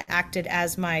 who kind of acted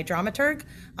as my dramaturg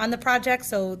on the project.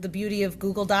 So the beauty of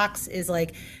Google Docs is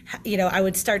like, I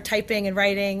would start typing and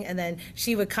writing, and then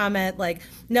she would comment like,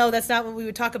 no, that's not what we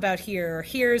would talk about here, or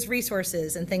here's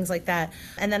resources and things like that.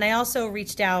 And then I also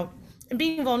reached out, and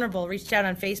being vulnerable, reached out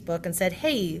on Facebook and said,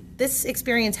 hey, this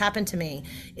experience happened to me.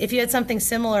 If you had something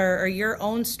similar or your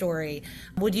own story,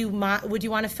 would you want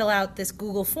to fill out this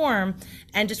Google form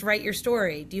and just write your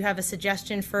story? Do you have a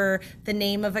suggestion for the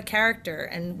name of a character?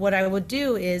 And what I would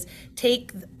do is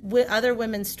take other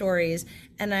women's stories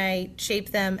and I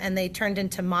shaped them, and they turned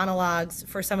into monologues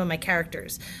for some of my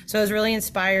characters. So I was really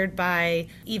inspired by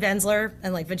Eve Ensler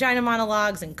and like Vagina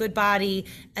Monologues and Good Body,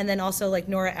 and then also like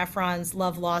Nora Ephron's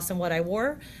Love, Loss, and What I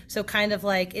Wore. So kind of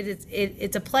like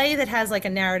it's a play that has like a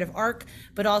narrative arc,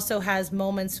 but also has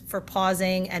moments for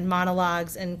pausing and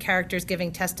monologues and characters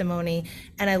giving testimony.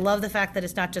 And I love the fact that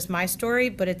it's not just my story,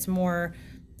 but it's more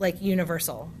like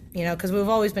universal, because we've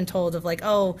always been told of like,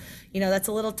 oh, that's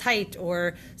a little tight,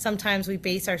 or sometimes we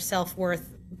base our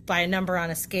self-worth by a number on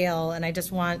a scale. And I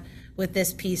just want with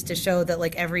this piece to show that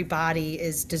like every body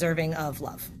is deserving of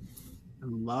love. I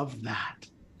love that.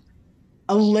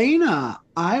 Elena,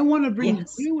 I want to bring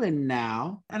you in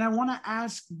now, and I want to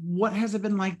ask, what has it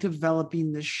been like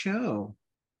developing this show?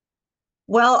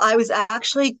 Well, I was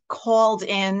actually called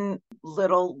in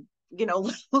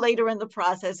later in the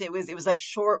process. It was a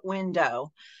short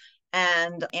window,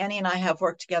 and Annie and I have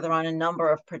worked together on a number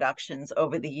of productions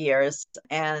over the years,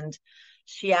 and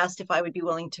she asked if I would be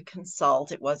willing to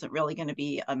consult. It wasn't really going to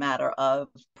be a matter of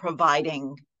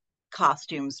providing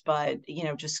costumes, but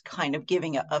just kind of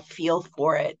giving a feel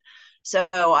for it. So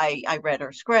I read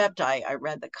her script, I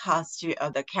read the costume,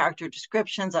 the character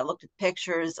descriptions, I looked at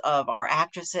pictures of our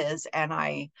actresses, and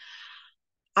I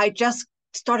just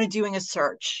started doing a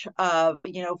search of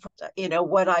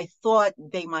what I thought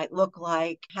they might look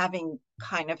like, having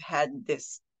kind of had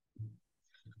this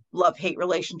love-hate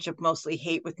relationship, mostly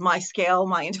hate with my scale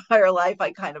my entire life.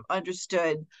 I kind of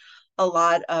understood a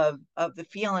lot of the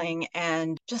feeling,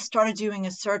 and just started doing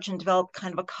a search and developed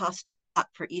kind of a costume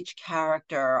for each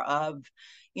character of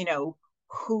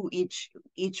who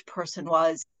each person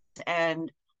was and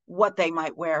what they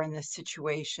might wear in this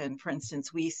situation. For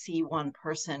instance, we see one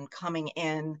person coming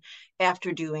in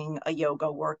after doing a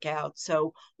yoga workout.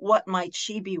 So what might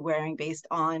she be wearing based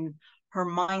on her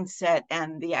mindset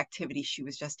and the activity she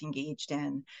was just engaged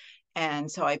in? And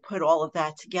so I put all of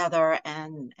that together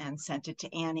and sent it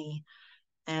to Annie.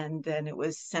 And then it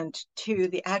was sent to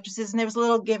the actresses, and there was a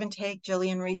little give and take.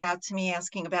 Jillian reached out to me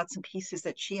asking about some pieces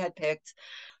that she had picked.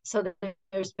 So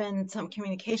there's been some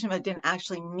communication, but I didn't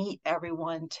actually meet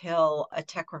everyone till a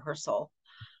tech rehearsal.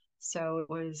 So it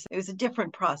was a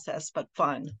different process, but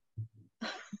fun.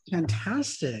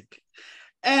 Fantastic.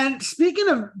 And speaking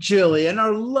of Jillian,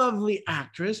 our lovely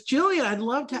actress, Jillian, I'd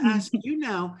love to ask you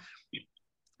now,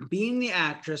 being the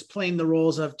actress playing the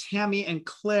roles of Tammy and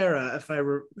Clara,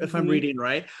 if I'm reading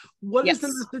right, what is the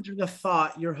message or the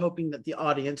thought you're hoping that the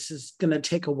audience is going to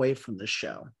take away from the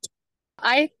show?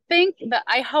 I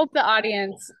hope the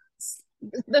audience,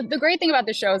 the great thing about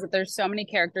the show is that there's so many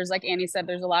characters. Like Annie said,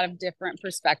 there's a lot of different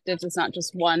perspectives. It's not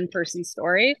just one person's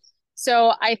story.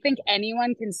 So I think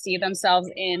anyone can see themselves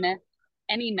in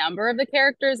any number of the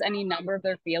characters, any number of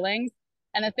their feelings.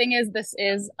 And the thing is, this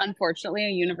is unfortunately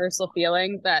a universal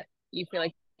feeling that you feel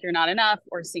like you're not enough,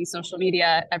 or seeing social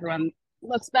media, everyone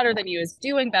looks better than you, is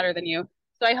doing better than you.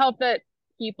 So I hope that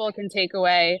people can take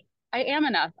away, I am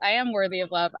enough. I am worthy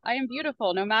of love. I am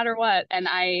beautiful no matter what. And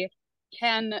I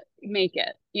can make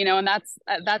it, and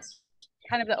that's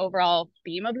kind of the overall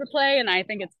theme of the play. And I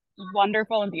think it's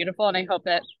wonderful and beautiful. And I hope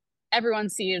that everyone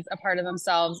sees a part of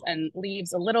themselves and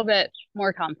leaves a little bit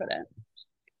more confident.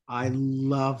 I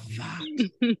love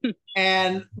that.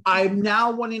 And I'm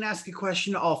now wanting to ask a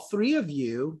question to all three of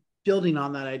you, building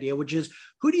on that idea, which is,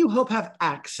 who do you hope have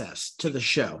access to the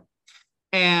show?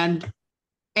 And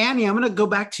Annie, I'm going to go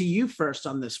back to you first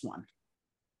on this one.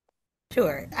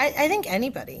 Sure. I think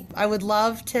anybody. I would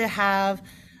love to have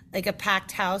like a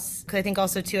packed house, because I think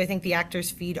also too, I think the actors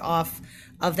feed off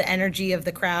of the energy of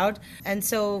the crowd, and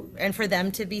for them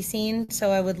to be seen.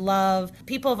 So I would love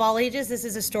people of all ages. This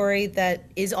is a story that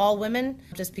is all women,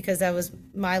 just because that was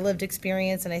my lived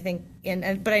experience, and I think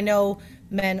but I know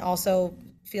men also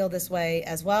feel this way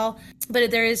as well. But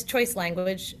there is choice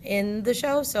language in the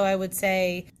show, so I would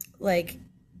say like,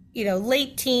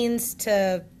 late teens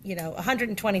to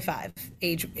 125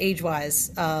 age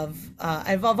wise of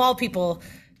all people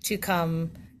to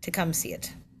come see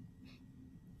it.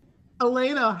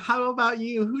 Elena, how about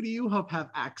you? Who do you hope have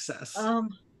access?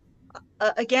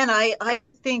 Again, I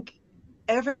think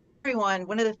everyone,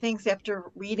 one of the things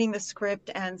after reading the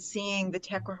script and seeing the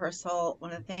tech rehearsal,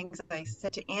 one of the things I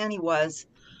said to Annie was,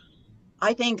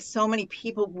 I think so many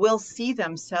people will see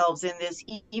themselves in this,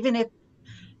 even if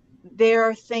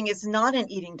their thing is not an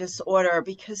eating disorder,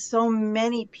 because so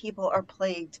many people are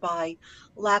plagued by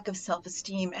lack of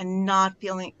self-esteem and not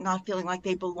feeling like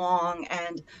they belong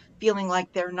and feeling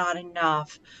like they're not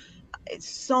enough. It's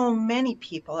so many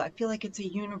people. I feel like it's a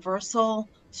universal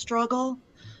struggle.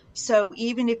 So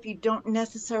even if you don't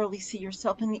necessarily see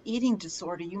yourself in the eating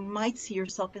disorder, you might see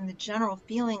yourself in the general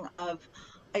feeling of,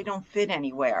 I don't fit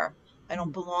anywhere. I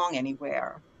don't belong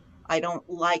anywhere. I don't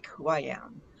like who I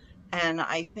am. And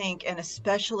I think, and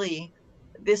especially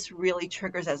this really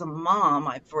triggers as a mom.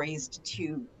 I've raised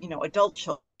two, adult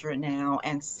children now,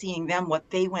 and seeing them, what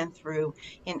they went through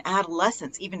in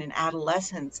adolescence, even in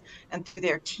adolescence and through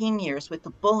their teen years with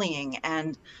the bullying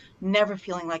and never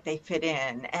feeling like they fit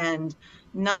in and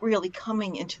not really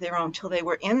coming into their own till they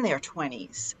were in their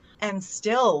 20s. And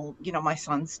still, my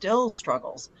son still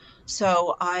struggles.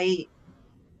 So I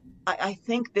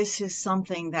think this is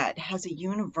something that has a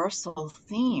universal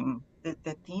theme,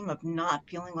 the theme of not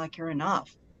feeling like you're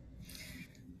enough.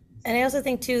 And I also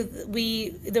think too,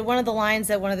 one of the lines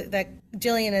that that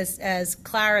Jillian, as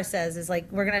Clara says, is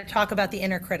like, we're going to talk about the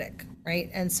inner critic, right?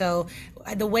 And so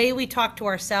the way we talk to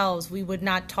ourselves, we would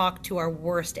not talk to our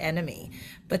worst enemy,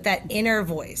 but that inner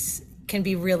voice can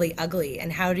be really ugly.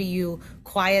 And how do you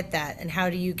quiet that? And how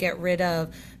do you get rid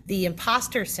of the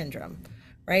imposter syndrome?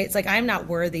 Right? It's like, I'm not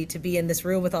worthy to be in this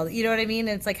room with all, you know what I mean?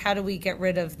 And it's like, how do we get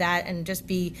rid of that and just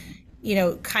be,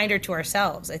 kinder to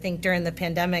ourselves? I think during the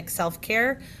pandemic,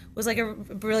 self-care was like a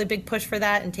really big push for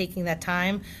that, and taking that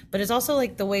time. But it's also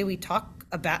like the way we talk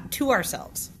to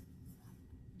ourselves.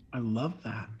 I love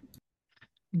that.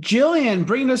 Jillian,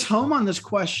 bringing us home on this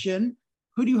question,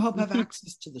 who do you hope have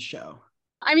access to the show?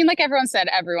 I mean, like everyone said,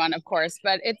 everyone, of course,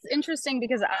 but it's interesting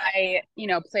because I,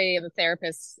 play the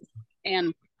therapist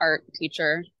and art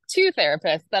teacher, two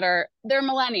therapists they're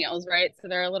millennials, right? So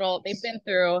they've been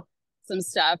through some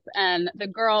stuff, and the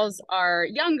girls are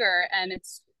younger, and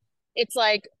it's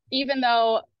like, even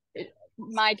though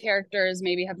my characters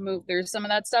maybe have moved through some of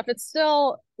that stuff, it's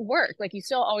still work. Like, you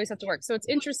still always have to work. So it's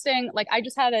interesting. Like, I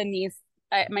just had a niece,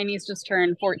 my niece just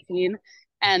turned 14,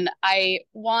 and I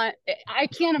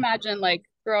can't imagine like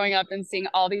growing up and seeing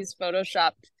all these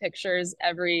photoshopped pictures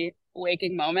every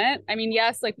waking moment. I mean,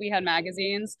 yes, like we had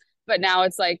magazines, but now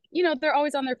it's like, they're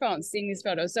always on their phones seeing these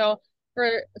photos. So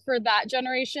for that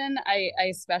generation, I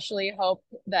especially hope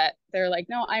that they're like,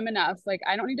 no, I'm enough. Like,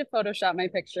 I don't need to Photoshop my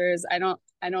pictures. I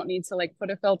don't need to like put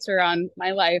a filter on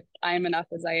my life. I am enough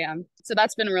as I am. So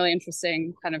that's been a really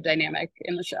interesting kind of dynamic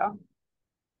in the show.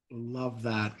 Love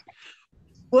that.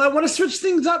 Well, I want to switch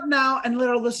things up now and let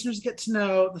our listeners get to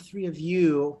know the three of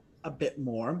you a bit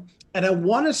more. And I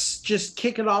want to just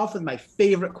kick it off with my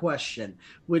favorite question,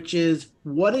 which is,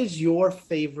 what is your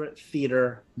favorite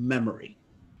theater memory?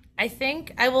 I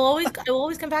think I will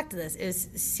always come back to this is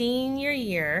senior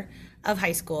year of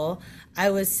high school. I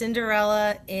was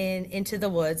Cinderella in Into the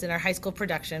Woods in our high school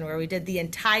production where we did the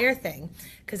entire thing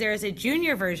because there is a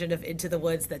junior version of Into the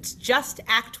Woods that's just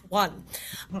act one.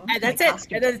 And that's it.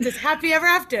 And then it's just happy ever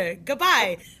after.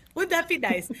 Goodbye. Wouldn't that be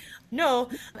nice? No.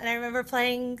 And I remember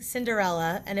playing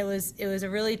Cinderella and it was a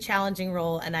really challenging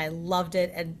role and I loved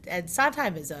it. And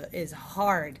Sondheim is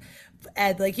hard.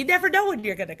 And like you never know when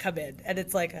you're gonna come in. And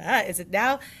it's like, is it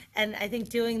now? And I think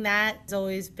doing that has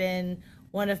always been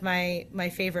one of my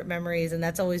favorite memories, and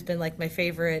that's always been like my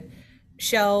favorite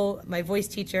show. My voice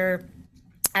teacher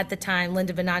at the time,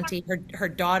 Linda Benanti, her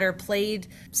daughter played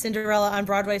Cinderella on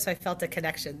Broadway, so I felt a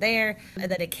connection there.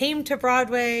 And then it came to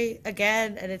Broadway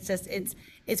again, and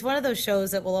it's one of those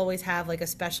shows that will always have like a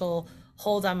special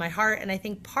hold on my heart. And I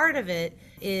think part of it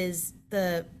is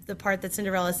the part that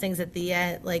Cinderella sings at the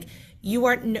end, like you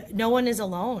are no one is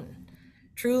alone.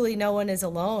 Truly, no one is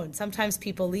alone. Sometimes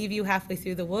people leave you halfway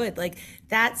through the wood. Like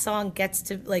that song gets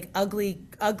to like ugly,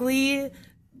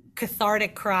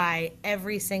 cathartic cry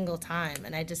every single time.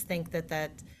 And I just think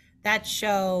that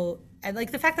show, and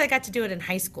like the fact that I got to do it in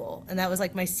high school, and that was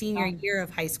like my senior year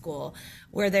of high school,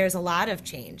 where there's a lot of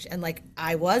change, and like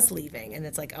I was leaving, and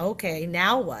it's like, okay,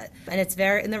 now what? And it's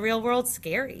very in the real world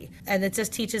scary, and it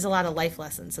just teaches a lot of life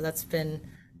lessons. So that's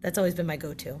always been my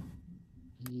go-to.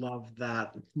 Love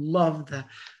that. Love that.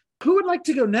 Who would like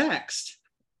to go next?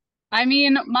 I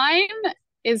mean, mine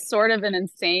is sort of an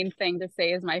insane thing to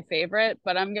say is my favorite,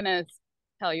 but I'm gonna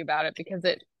tell you about it because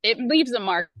it leaves a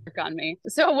mark on me.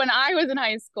 So when I was in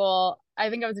high school, I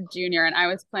think I was a junior and I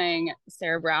was playing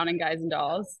Sarah Brown in Guys and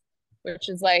Dolls, which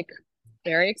is like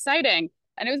very exciting.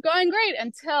 And it was going great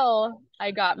until I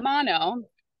got mono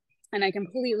and I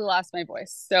completely lost my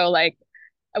voice. So like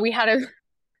we had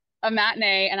a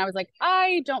matinee and I was like,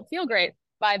 I don't feel great.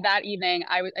 By that evening,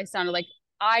 I sounded like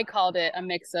I called it a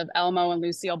mix of Elmo and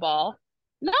Lucille Ball.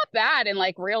 Not bad in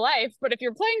like real life, but if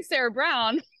you're playing Sarah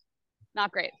Brown,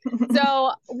 not great.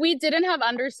 So we didn't have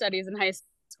understudies in high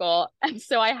school. And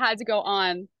so I had to go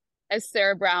on as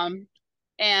Sarah Brown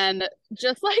and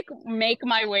just like make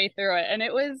my way through it. And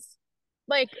it was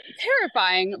like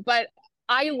terrifying, but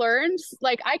I learned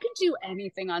like I could do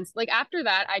anything like after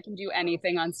that, I can do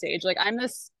anything on stage. Like I'm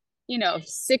this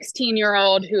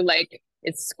 16-year-old who like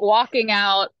is squawking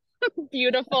out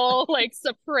beautiful like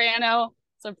soprano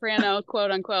quote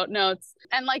unquote notes.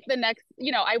 And like the next,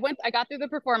 I got through the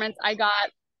performance, I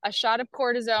got a shot of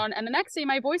cortisone, and the next day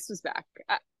my voice was back.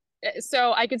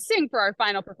 So I could sing for our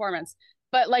final performance.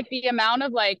 But like the amount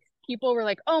of like people were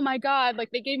like, oh my God,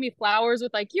 like they gave me flowers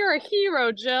with like, you're a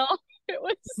hero, Jill. It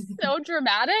was so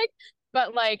dramatic.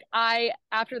 But like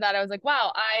after that, I was like,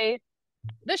 wow,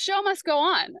 the show must go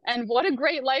on, and what a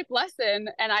great life lesson.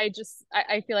 And I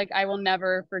feel like I will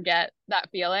never forget that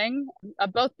feeling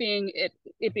of both being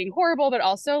it being horrible, but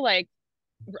also like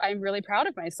I'm really proud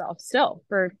of myself still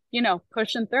for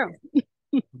pushing through.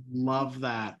 Love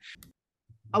that.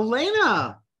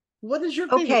 Elena, what is your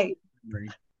favorite? Okay,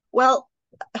 well,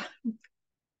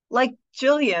 like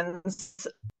Jillian's,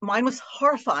 mine was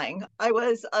horrifying. I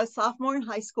was a sophomore in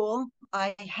high school.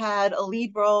 I had a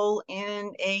lead role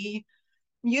in a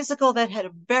musical that had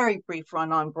a very brief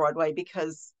run on Broadway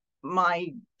because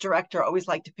my director always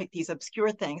liked to pick these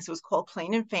obscure things. It was called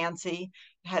Plain and Fancy.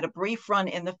 It had a brief run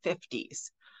in the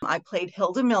 50s. I played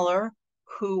Hilda Miller,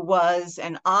 who was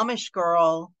an Amish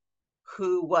girl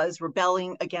who was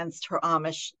rebelling against her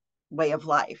Amish way of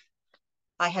life.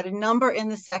 I had a number in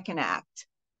the second act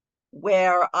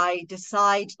where I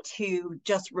decide to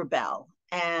just rebel.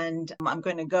 And I'm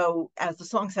going to go, as the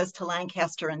song says, to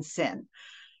Lancaster and sin.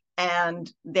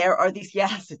 And there are these,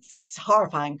 yes, it's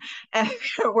horrifying. And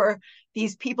there were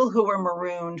these people who were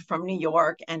marooned from New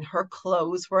York, and her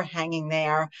clothes were hanging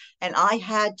there. And I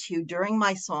had to, during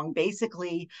my song,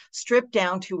 basically strip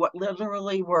down to what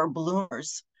literally were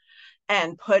bloomers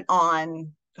and put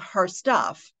on her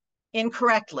stuff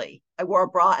incorrectly. I wore a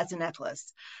bra as a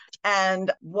necklace.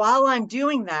 And while I'm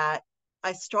doing that,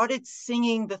 I started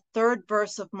singing the third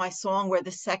verse of my song where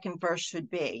the second verse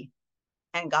should be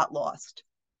and got lost.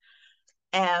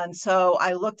 And so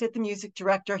I looked at the music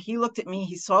director. He looked at me.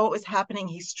 He saw what was happening.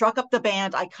 He struck up the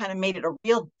band. I kind of made it a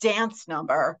real dance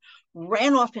number,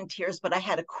 ran off in tears, but I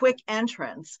had a quick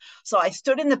entrance. So I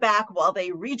stood in the back while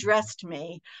they redressed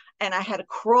me, and I had to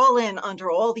crawl in under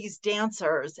all these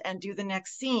dancers and do the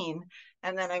next scene.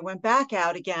 And then I went back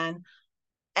out again.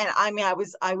 And I mean, I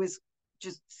was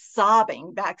just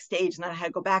sobbing backstage, and then I had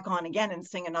to go back on again and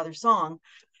sing another song.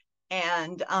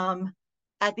 And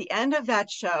at the end of that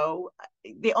show,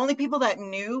 the only people that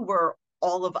knew were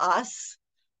all of us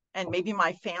and maybe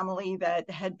my family that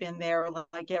had been there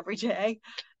like every day.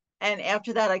 And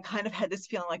after that, I kind of had this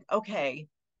feeling like, okay,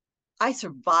 I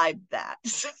survived that.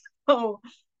 So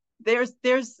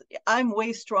I'm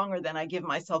way stronger than I give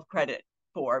myself credit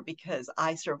for because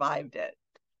I survived it.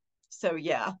 So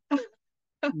yeah.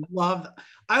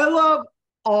 I love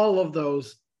all of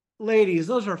those. Ladies,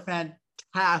 those are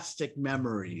fantastic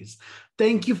memories.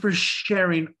 Thank you for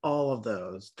sharing all of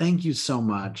those. Thank you so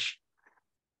much.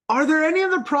 Are there any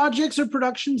other projects or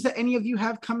productions that any of you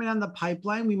have coming on the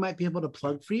pipeline we might be able to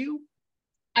plug for you?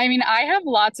 I mean, I have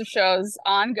lots of shows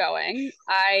ongoing.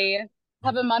 I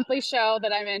have a monthly show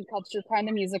that I'm in called True Crime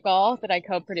the Musical that I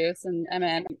co-produce and am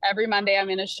in. Every Monday I'm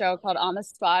in a show called On the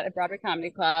Spot at Broadway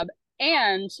Comedy Club.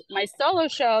 And my solo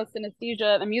show,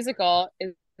 Synesthesia the Musical,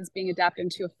 is being adapted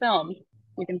into a film.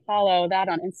 You can follow that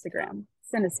on Instagram,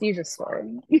 Synesthesia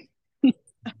Story.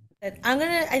 I'm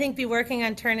gonna, I think, be working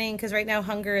on turning, because right now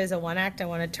Hunger is a one act. I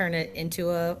want to turn it into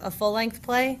a full length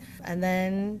play, and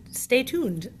then stay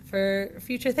tuned for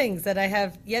future things that I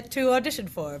have yet to audition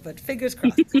for, but fingers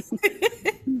crossed.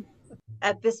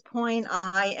 At this point,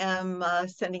 I am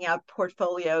sending out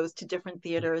portfolios to different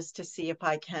theaters to see if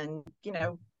I can,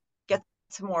 get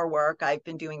some more work. I've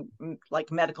been doing like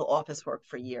medical office work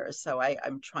for years, so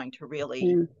I'm trying to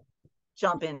really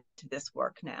jump into this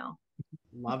work now.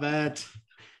 Love it.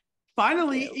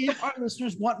 Finally, if our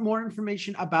listeners want more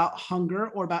information about Hunger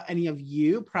or about any of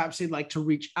you, perhaps they'd like to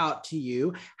reach out to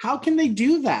you, how can they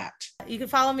do that? You can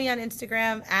follow me on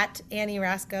Instagram at Annie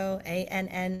Rasko,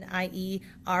 ANNIERAC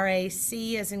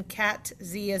as in cat,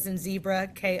 Z as in zebra,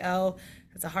 KO.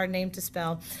 It's a hard name to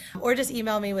spell. Or just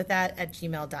email me with that at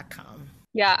gmail.com.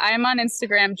 Yeah, I'm on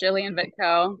Instagram, Jillian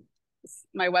Vitko.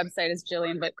 My website is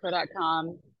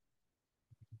jillianvitko.com.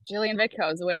 Jillian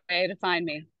Vitko is a way to find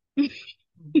me.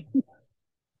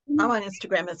 I'm on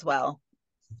Instagram as well.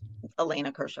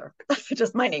 Elena Kirscher,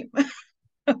 just my name.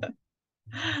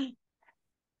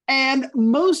 And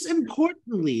most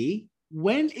importantly,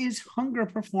 when is Hunger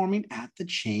performing at the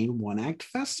Chain One Act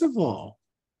Festival?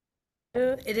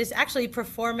 It is actually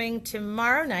performing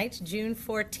tomorrow night, June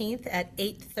 14th at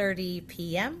 8:30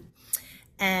 p.m.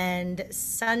 and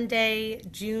Sunday,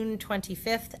 June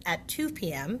 25th at 2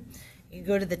 p.m. You can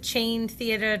go to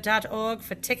thechaintheater.org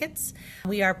for tickets.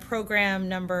 We are program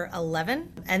number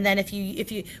 11. And then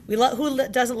who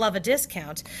doesn't love a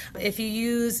discount? If you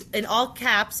use, in all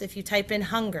caps, if you type in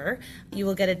Hunger, you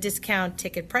will get a discount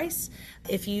ticket price.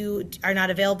 If you are not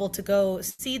available to go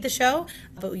see the show,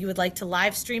 but you would like to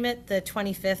live stream it, the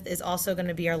 25th is also going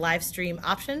to be our live stream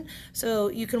option. So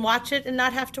you can watch it and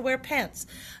not have to wear pants.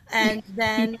 And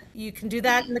then you can do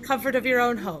that in the comfort of your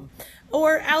own home.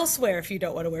 Or elsewhere if you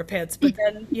don't want to wear pants, but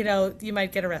then, you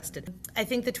might get arrested. I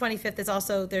think the 25th is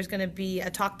also, there's going to be a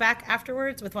talk back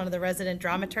afterwards with one of the resident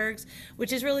dramaturgs,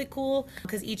 which is really cool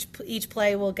because each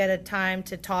play will get a time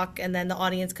to talk, and then the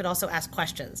audience could also ask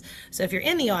questions. So if you're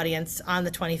in the audience on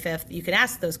the 25th, you can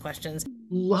ask those questions.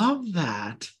 Love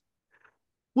that.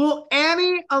 Well,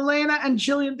 Annie, Elena, and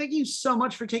Jillian, thank you so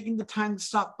much for taking the time to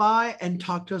stop by and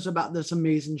talk to us about this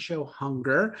amazing show,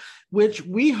 Hunger, which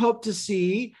we hope to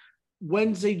see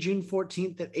Wednesday, June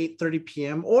 14th at 8:30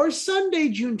 p.m. or Sunday,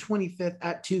 June 25th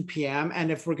at 2 p.m.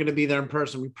 And if we're going to be there in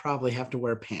person, we probably have to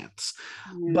wear pants.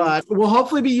 But we'll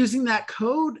hopefully be using that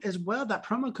code as well, that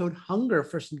promo code Hunger,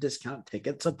 for some discount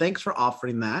tickets. So thanks for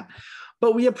offering that.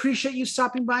 But we appreciate you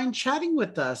stopping by and chatting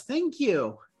with us. Thank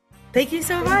you. Thank you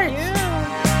so much.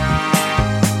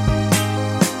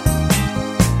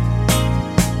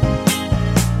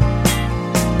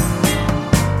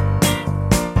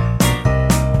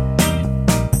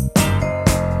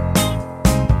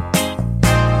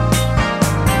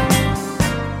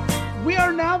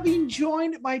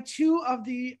 Joined by two of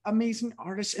the amazing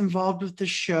artists involved with the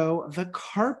show, The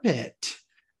Carpet.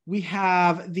 We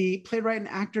have the playwright and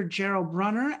actor Gerald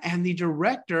Brunner and the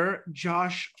director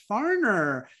Josh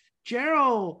Farner.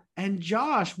 Gerald and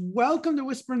Josh, welcome to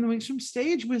Whisper in the Wings from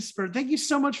Stage Whisper. Thank you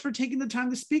so much for taking the time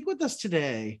to speak with us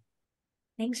today.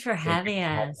 Thanks for having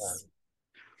us.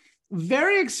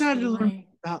 Very excited to learn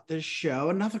about this show.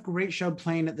 Another great show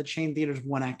playing at the Chain Theater's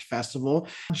One Act Festival.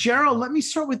 Gerald, let me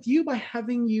start with you by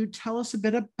having you tell us a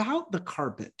bit about The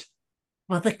Carpet.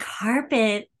 Well, The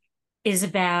Carpet is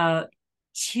about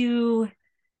two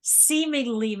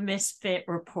seemingly misfit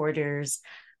reporters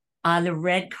on the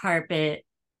red carpet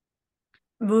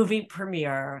movie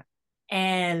premiere,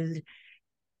 and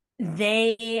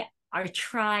they are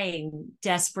trying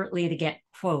desperately to get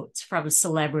quotes from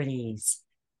celebrities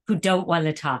who don't want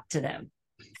to talk to them.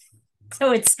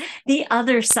 So it's the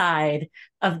other side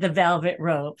of the velvet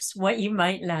ropes, what you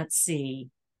might not see.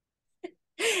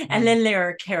 And then there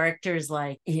are characters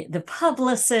like the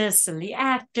publicist and the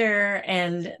actor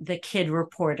and the kid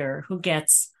reporter who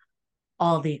gets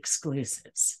all the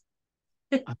exclusives.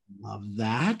 I love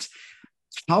that.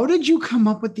 How did you come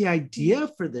up with the idea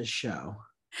for this show?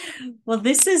 Well,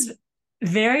 this is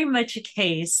very much a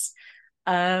case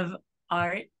of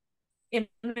art.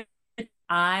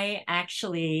 I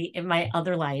actually, in my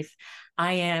other life,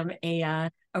 I am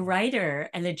a writer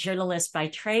and a journalist by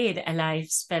trade, and I've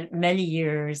spent many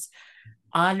years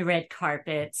on red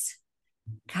carpets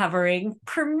covering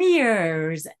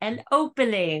premieres and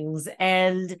openings,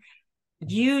 and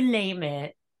you name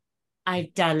it,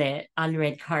 I've done it on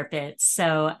red carpets.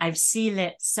 So I've seen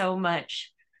it, so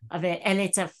much of it, and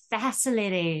it's a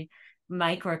fascinating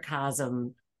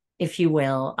microcosm, if you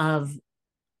will, of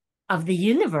the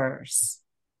universe,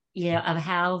 of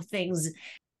how things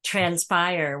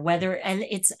transpire, and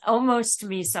it's almost, to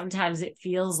me, sometimes it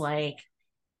feels like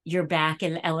you're back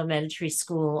in elementary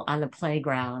school on a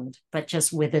playground, but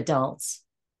just with adults,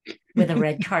 with a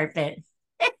red carpet.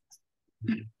 I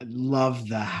love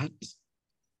that.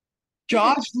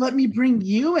 Josh, let me bring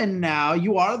you in now.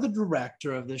 You are the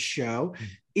director of this show.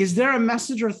 Is there a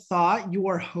message or thought you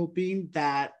are hoping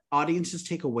that audiences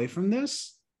take away from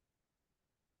this?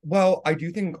 Well, I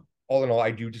do think all in all,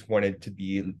 I do just want it to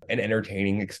be an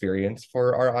entertaining experience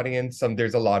for our audience.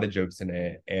 There's a lot of jokes in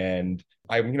it, and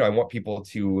I want people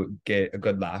to get a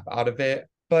good laugh out of it.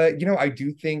 But, I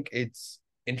do think it's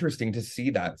interesting to see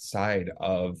that side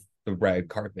of the red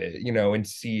carpet, and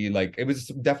see, like, it was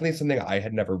definitely something I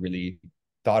had never really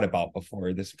thought about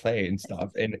before this play and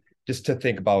stuff. And just to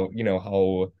think about,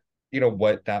 how,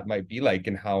 what that might be like,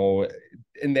 and how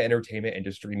in the entertainment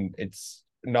industry, it's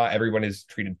not everyone is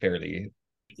treated fairly.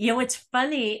 What's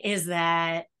funny is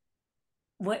that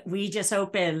what we just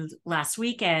opened last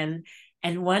weekend,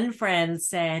 and one friend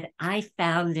said, I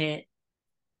found it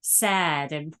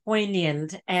sad and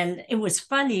poignant. And it was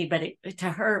funny, but to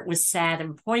her, it was sad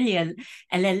and poignant.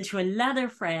 And then to another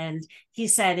friend, he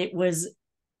said it was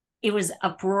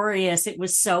uproarious. It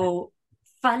was so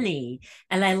funny.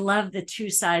 And I love the two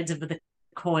sides of the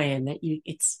coin,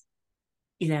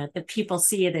 that the people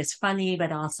see it as funny,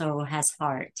 but also has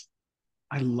heart.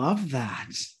 I love that.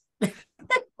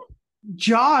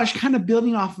 Josh, kind of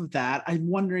building off of that, I'm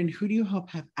wondering, who do you hope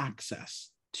have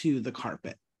access to the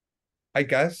carpet? I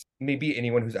guess maybe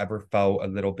anyone who's ever felt a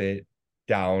little bit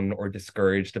down or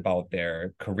discouraged about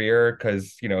their career,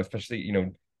 because, especially,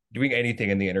 doing anything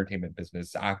in the entertainment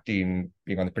business, acting,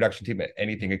 being on the production team,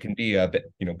 anything, it can be a bit,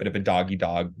 bit of a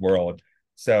dog world.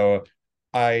 So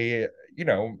I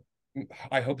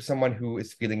hope someone who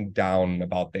is feeling down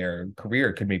about their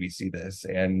career could maybe see this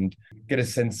and get a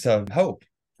sense of hope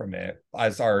from it,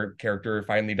 as our character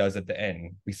finally does at the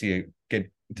end. We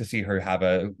get to see her have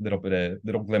a little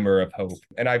glimmer of hope.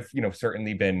 And I've,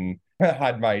 certainly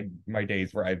had my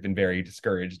days where I've been very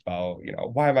discouraged about,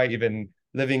 why am I even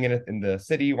living in the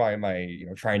city? Why am I,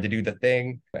 trying to do the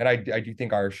thing? And I do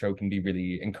think our show can be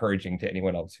really encouraging to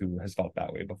anyone else who has felt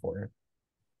that way before.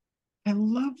 I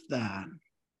love that.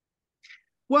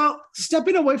 Well,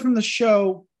 stepping away from the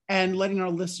show and letting our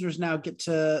listeners now get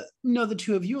to know the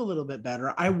two of you a little bit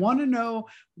better, I want to know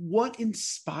what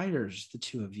inspires the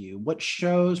two of you. What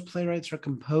shows, playwrights, or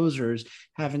composers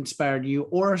have inspired you,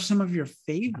 or are some of your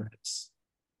favorites?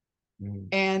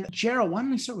 And Gerald, why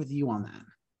don't we start with you on that?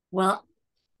 Well,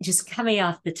 just coming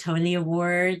off the Tony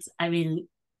Awards, I mean,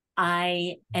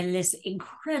 I am this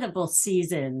incredible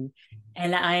season,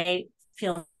 and I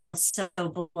feel so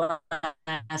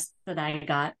blessed that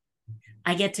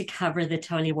I get to cover the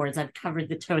Tony Awards. I've covered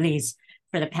the Tonys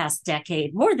for the past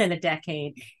decade, more than a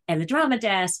decade, and the Drama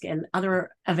Desk and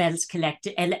other events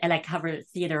connected, and I cover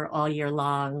theater all year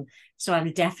long. So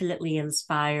I'm definitely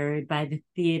inspired by the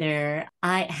theater.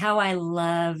 How I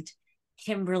loved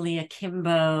Kimberly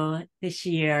Akimbo this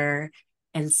year,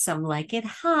 and Some Like It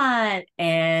Hot,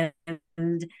 and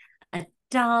A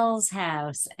Doll's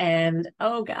House, and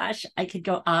oh gosh, I could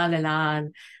go on and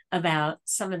on about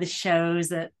some of the shows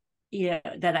that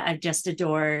I've just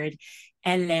adored.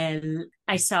 And then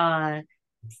I saw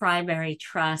Primary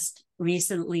Trust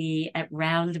recently at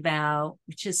Roundabout,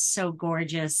 which is so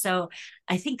gorgeous. So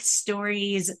I think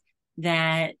stories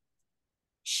that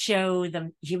show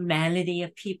the humanity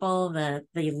of people, the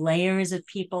layers of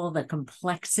people, the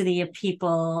complexity of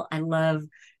people. I love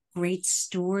great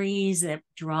stories that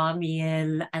draw me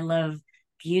in. I love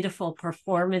beautiful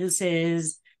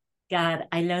performances. God,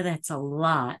 I know that's a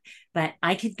lot, but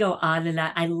I could go on and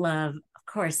on. I love, of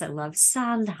course, I love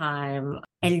Sondheim,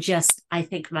 and just I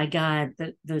think, my God,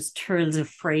 those turns of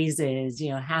phrases.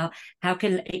 How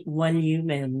can one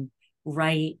human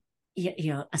write?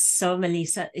 So many.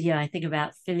 I think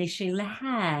about Finishing the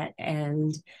Hat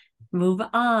and Move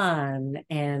On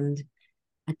and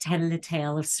Attend the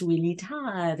Tale of Sweeney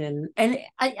Todd, and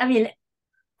I mean,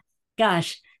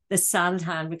 gosh, the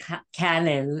Sondheim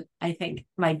canon. I think,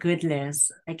 my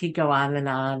goodness, I could go on and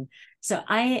on. So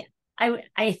I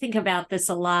think about this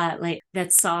a lot, like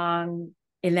that song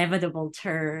 "Inevitable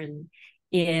Turn"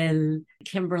 in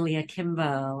Kimberly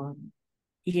Akimbo,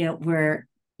 where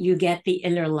you get the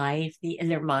inner life, the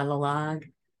inner monologue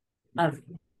of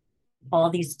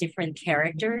all these different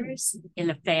characters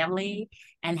in a family,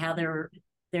 and how they're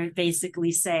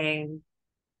basically saying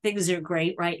things are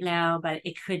great right now, but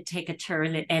it could take a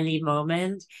turn at any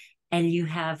moment. And you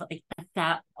have like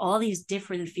all these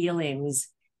different feelings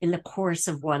in the course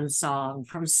of one song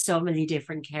from so many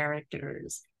different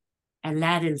characters. And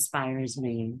that inspires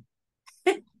me.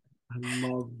 I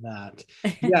love that.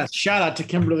 Yes, shout out to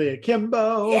Kimberly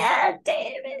Akimbo. Yeah,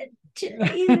 David,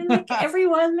 Janine,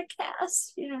 everyone in the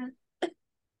cast. Yeah.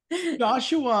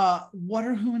 Joshua,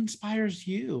 who inspires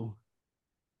you?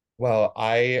 Well,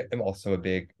 I am also a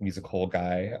big musical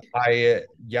guy. I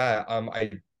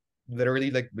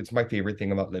literally, like, it's my favorite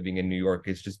thing about living in New York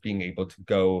is just being able to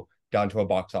go down to a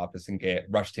box office and get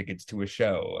rush tickets to a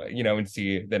show, and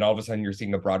see, then all of a sudden you're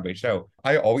seeing a Broadway show.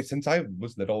 Since I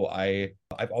was little,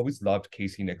 I've always loved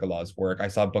Casey Nichola's work. I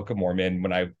saw Book of Mormon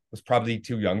when I was probably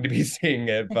too young to be seeing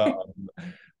it,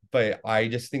 but I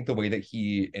just think the way that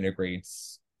he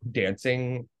integrates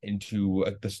dancing into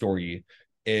the story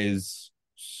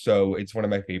it's one of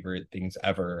my favorite things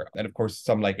ever. And of course,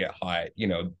 Some Like It Hot,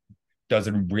 does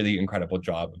a really incredible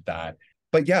job of that.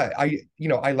 But yeah, I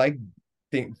like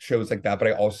shows like that, but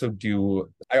I also do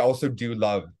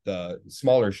love the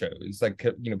smaller shows like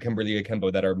Kimberly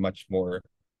Akimbo that are much more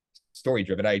story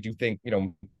driven. I do think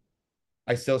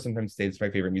I still sometimes say it's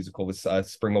my favorite musical was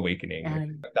Spring Awakening.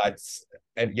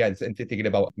 And thinking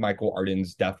about Michael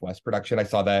Arden's Deaf West production, I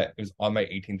saw that it was on my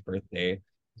 18th birthday,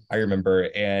 I remember,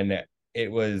 and it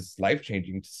was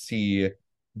life-changing to see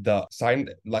the sign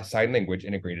language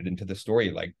integrated into the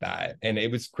story like that. And it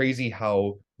was crazy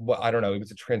how, I don't know, it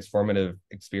was a transformative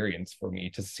experience for me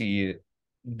to see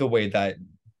the way that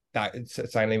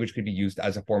sign language could be used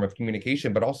as a form of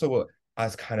communication, but also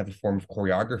as kind of a form of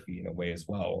choreography in a way as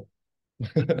well.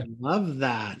 Love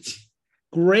that.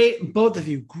 Great, both of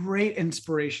you, great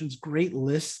inspirations, great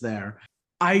lists there.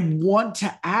 I want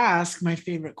to ask my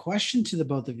favorite question to the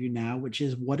both of you now, which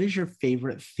is, what is your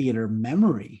favorite theater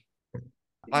memory?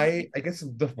 I guess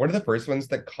one of the first ones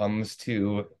that comes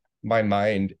to my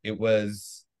mind, it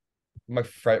was my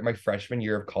freshman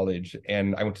year of college,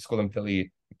 and I went to school in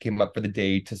Philly, came up for the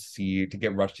day to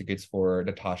get rush tickets for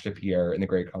Natasha Pierre in The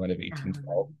Great Comet of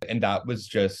 1812. And that was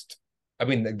just,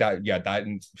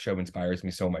 that show inspires me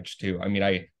so much too. I mean,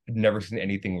 I had never seen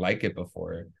anything like it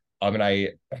before. And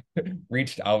I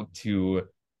reached out to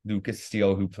Lucas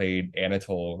Steele, who played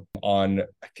Anatole, on,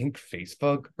 I think,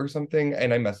 Facebook or something.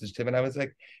 And I messaged him and I was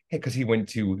like, hey, because he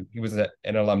was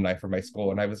an alumni from my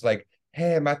school. And I was like,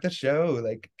 hey, I'm at the show.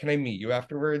 Like, can I meet you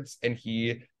afterwards? And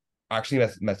he actually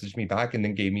messaged me back and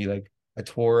then gave me like a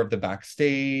tour of the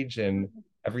backstage and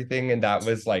everything. And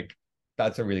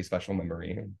that's a really special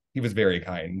memory. He was very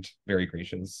kind, very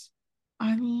gracious.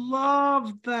 I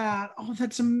love that. Oh,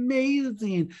 that's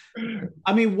amazing.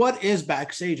 I mean, what is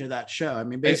backstage of that show? I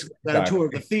mean, basically, a tour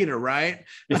of the theater, right?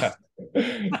 Yeah.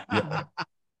 Yeah.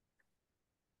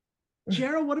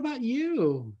 Gerald, what about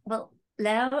you? Well,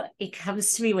 now it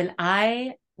comes to me when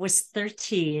I was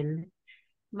 13.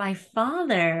 My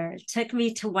father took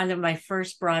me to one of my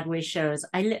first Broadway shows.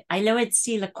 I know I'd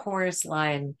seen a chorus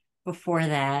line before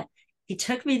that. He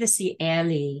took me to see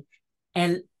Annie,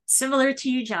 and similar to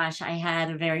you, Josh, I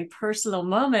had a very personal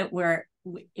moment where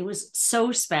it was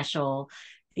so special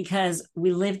because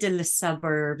we lived in the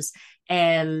suburbs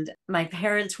and my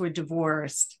parents were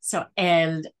divorced.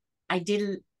 And I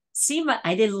didn't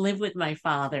live with my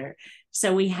father.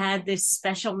 So we had this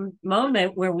special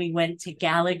moment where we went to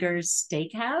Gallagher's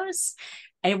Steakhouse,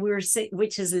 and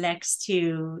which is next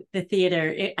to the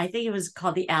theater. I think it was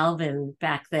called the Alvin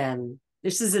back then.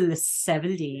 This is in the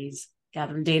 70s. God,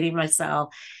 I'm dating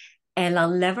myself. And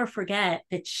I'll never forget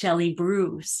that Shelley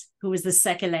Bruce, who was the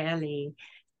second Annie,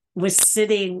 was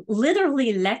sitting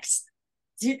literally next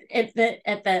at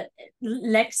the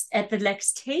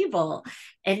next table,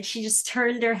 and she just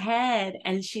turned her head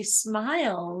and she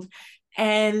smiled,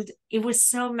 And it was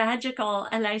so magical.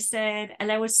 And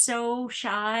I was so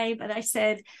shy, but I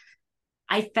said,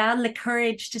 I found the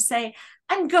courage to say,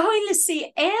 I'm going to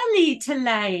see Annie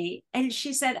tonight. And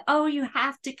she said, oh, you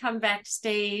have to come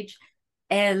backstage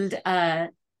and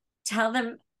tell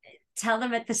them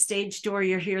at the stage door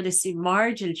you're here to see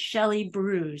Marge and Shelley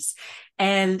Bruce.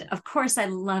 And of course, I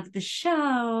loved the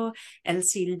show and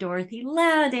seeing Dorothy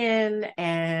Loudon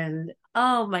and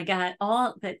oh my God,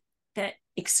 all that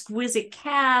exquisite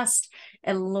cast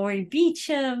and Laurie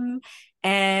Beecham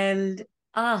and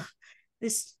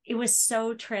it was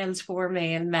so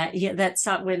transforming. And that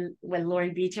song when Laurie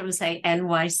Beecham was saying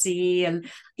NYC, and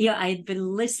I'd been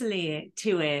listening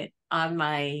to it on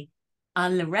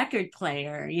the record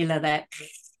player, that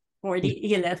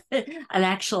 40, an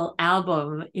actual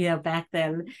album, back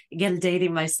then, again,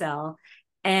 dating myself,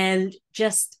 and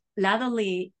just not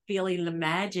only feeling the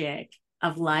magic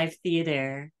of live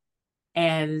theater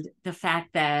and the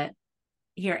fact that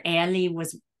here Annie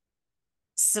was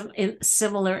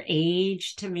similar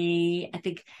age to me. I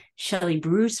think Shelley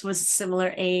Bruce was a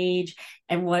similar age.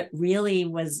 And what really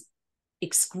was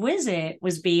exquisite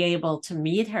was being able to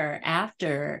meet her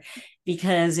after,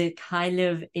 because it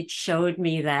showed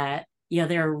me that,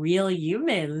 there are real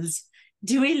humans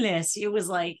doing this. It was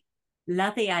like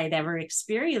nothing I'd ever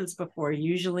experienced before.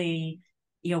 Usually,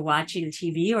 watching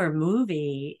TV or a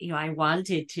movie, I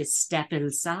wanted to step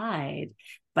inside,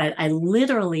 but I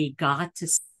literally got to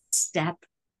step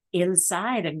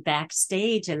inside and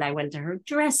backstage, and I went to her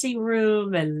dressing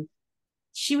room, and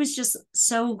she was just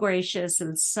so gracious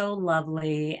and so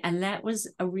lovely. And that was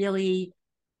a really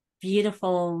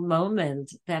beautiful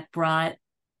moment that brought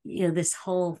this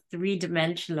whole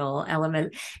three-dimensional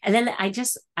element. And then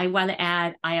I want to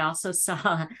add, I also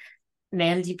saw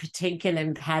Mandy Patinkin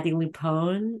and Patti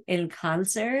LuPone in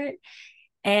concert,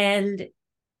 and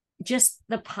just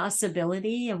the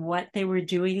possibility of what they were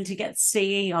doing to get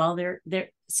singing all their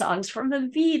songs from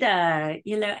Evita,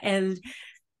 and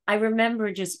I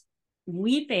remember just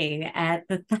weeping at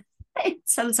it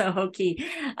sounds so hokey,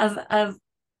 of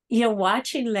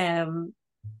watching them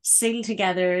sing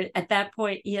together. At that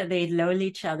point, they'd known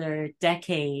each other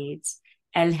decades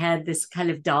and had this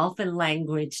kind of dolphin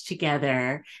language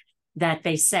together that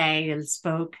they sang and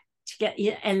spoke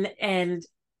together, and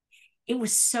it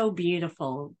was so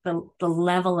beautiful, the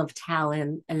level of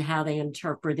talent and how they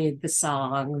interpreted the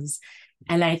songs.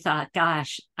 And I thought,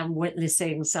 gosh, I'm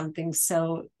witnessing something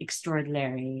so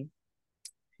extraordinary.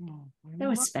 That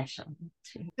was special.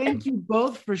 Thank you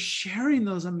both for sharing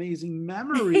those amazing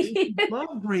memories.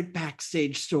 Love great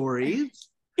backstage stories.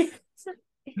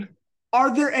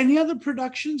 Are there any other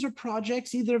productions or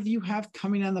projects either of you have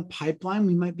coming on the pipeline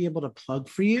we might be able to plug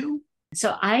for you?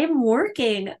 So I am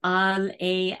working on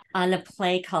a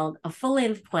play called a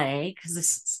full-length play, because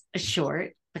it's a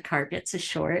short. The Carpet's a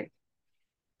short.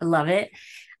 I love it.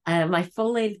 My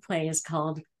full-length play is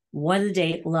called One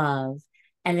Date Love,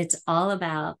 and it's all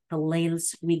about the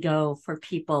lengths we go for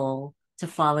people to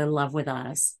fall in love with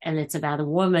us. And it's about a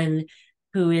woman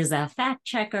who is a fact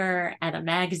checker at a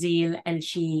magazine, and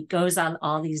she goes on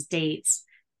all these dates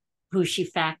who she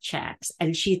fact checks.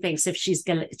 And she thinks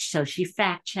so she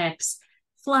fact checks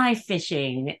fly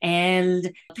fishing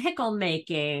and pickle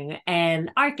making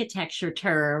and architecture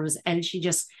terms. And she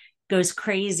just goes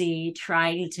crazy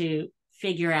trying to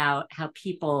figure out how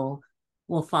people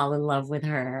will fall in love with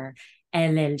her.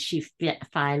 And then she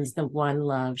finds the one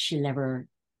love she never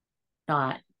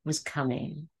thought was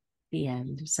coming, the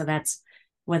end. So that's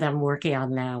what I'm working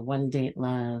on now, One Date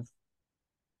Love.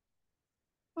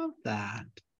 Love that.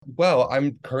 Well,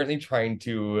 I'm currently trying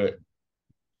to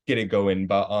get it going,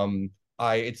 but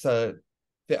it's a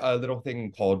little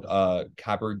thing called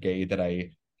Cabaret that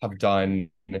I have done.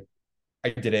 I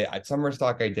did it at Summer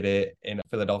Stock. I did it in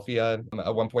Philadelphia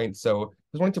at one point. So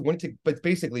I was wanting to, but it's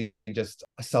basically just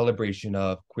a celebration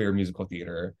of queer musical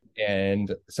theater.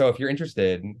 And so if you're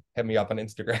interested, hit me up on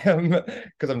Instagram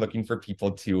because I'm looking for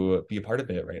people to be a part of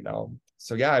it right now.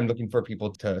 So yeah, I'm looking for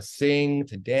people to sing,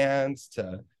 to dance,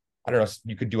 I don't know,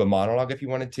 you could do a monologue if you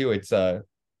wanted to. It's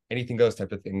anything goes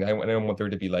type of thing. I don't want there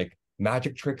to be like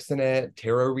magic tricks in it,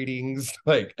 tarot readings,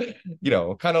 like,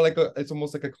 kind of like it's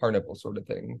almost like a carnival sort of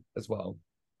thing as well.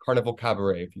 Carnival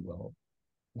cabaret, if you will.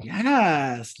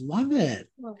 Yes, love it.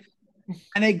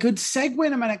 And a good segue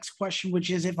into my next question, which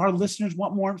is if our listeners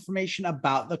want more information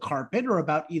about the Carpet or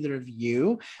about either of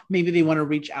you, maybe they want to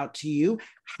reach out to you,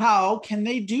 how can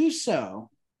they do so?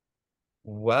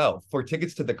 Well, for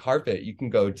tickets to the Carpet, you can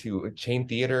go to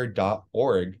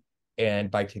chaintheater.org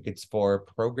and buy tickets for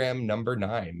program number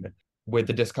 9 with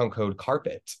the discount code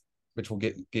CARPET, which will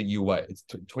get you what? It's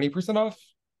 20% off?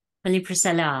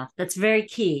 20% off. That's very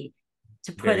key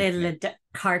to put Very in the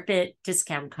carpet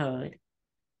discount code.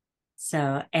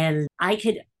 So, and I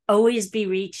could always be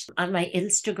reached on my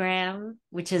Instagram,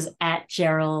 which is at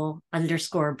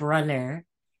Gerald_Brunner,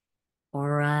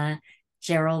 or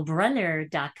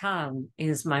GeraldBrunner.com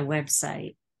is my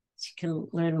website. You can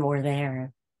learn more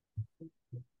there.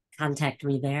 Contact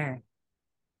me there.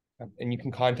 And you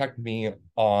can contact me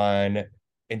on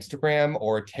Instagram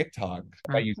or TikTok.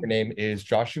 My username is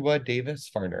Joshua Davis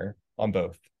Farner on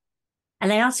both.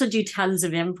 And I also do tons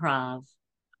of improv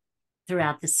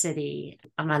throughout the city.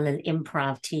 I'm on an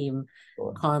improv team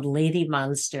called Lady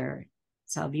Monster.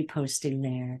 So I'll be posting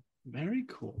there. Very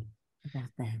cool. About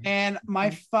that. And my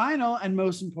final and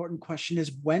most important question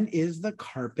is, when is the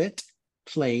carpet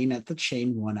playing at the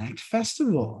Chain One Act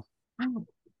Festival? Oh,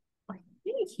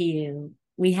 thank you.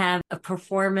 We have a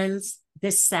performance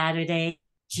this Saturday,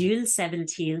 June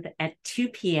 17th at 2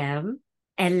 p.m.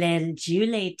 and then June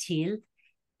 18th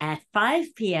at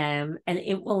 5 p.m. And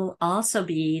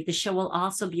the show will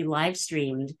also be live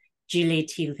streamed June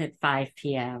 18th at 5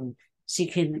 p.m. So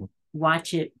you can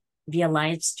watch it via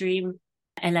live stream.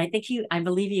 And I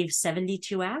believe you have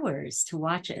 72 hours to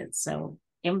watch it. So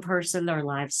in person or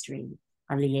live stream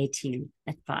on the 18th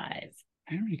at 5.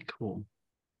 Very cool.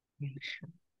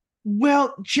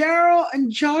 Well, Gerald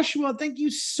and Joshua, thank you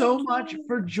so much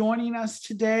for joining us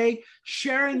today,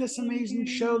 sharing this amazing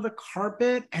show, The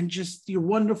Carpet, and just your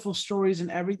wonderful stories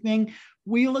and everything.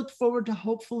 We look forward to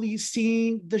hopefully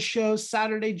seeing the show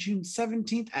Saturday, June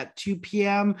 17th at 2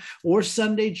 p.m. or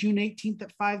Sunday, June 18th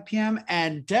at 5 p.m.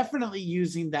 and definitely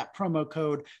using that promo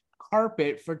code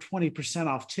CARPET for 20%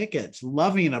 off tickets.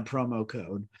 Loving a promo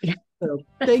code. So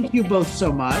thank you both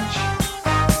so much.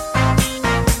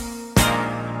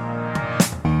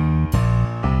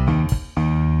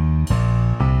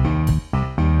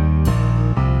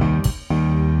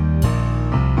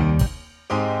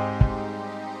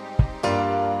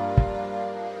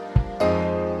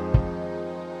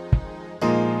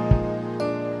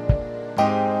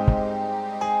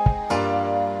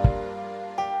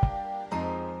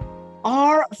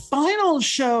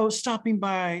 Show stopping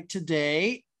by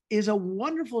today is a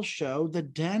wonderful show, The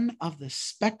Den of the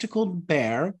Spectacled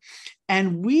Bear,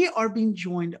 and we are being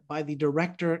joined by the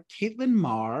director Caitlin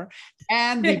Marr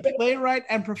and the playwright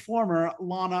and performer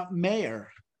Lana Mayer.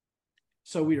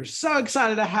 So we are so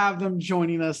excited to have them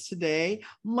joining us today.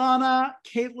 Lana,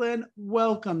 Caitlin,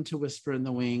 welcome to Whisper in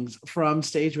the Wings from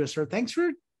Stage Whisper. Thanks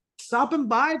for stopping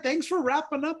by. Thanks for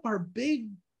wrapping up our big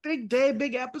day,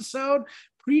 big episode.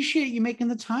 Appreciate you making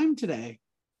the time today.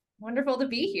 Wonderful to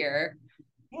be here.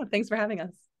 Yeah, thanks for having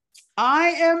us. I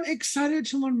am excited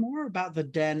to learn more about the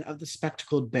Den of the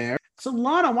Spectacled Bear. So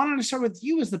Lana, I wanted to start with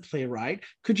you as the playwright.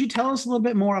 Could you tell us a little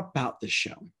bit more about this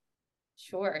show?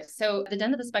 Sure. So The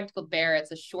Den of the Spectacled Bear,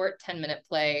 it's a short 10-minute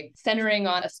play centering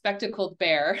on a spectacled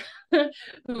bear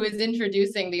who is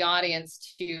introducing the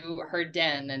audience to her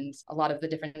den and a lot of the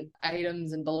different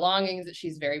items and belongings that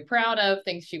she's very proud of,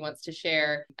 things she wants to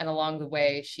share. And along the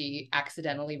way, she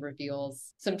accidentally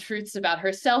reveals some truths about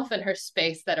herself and her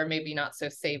space that are maybe not so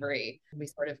savory. We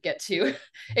sort of get to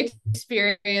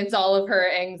experience all of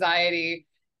her anxiety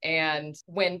and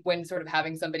when sort of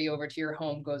having somebody over to your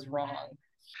home goes wrong.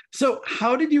 So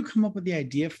how did you come up with the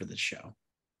idea for this show?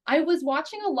 I was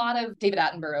watching a lot of David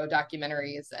Attenborough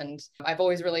documentaries, and I've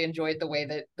always really enjoyed the way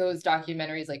that those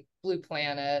documentaries like Blue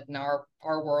Planet and Our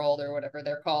World or whatever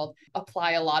they're called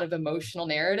apply a lot of emotional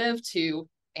narrative to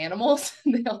animals.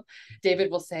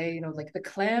 David will say, like the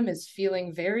clam is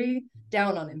feeling very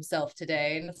down on himself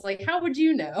today. And it's like, how would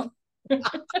you know?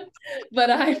 But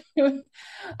I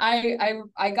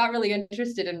got really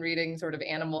interested in reading sort of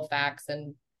animal facts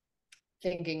and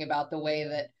thinking about the way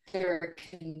that there are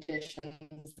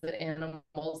conditions that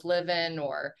animals live in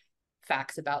or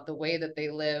facts about the way that they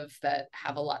live that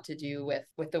have a lot to do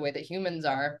with the way that humans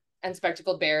are. And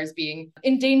spectacled bears being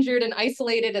endangered and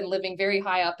isolated and living very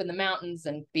high up in the mountains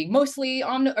and being mostly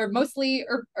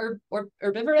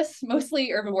herbivorous, mostly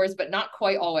herbivores, but not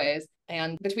quite always.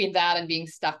 And between that and being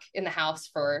stuck in the house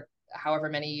for however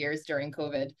many years during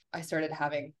COVID, I started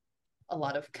having a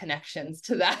lot of connections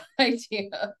to that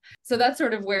idea. So that's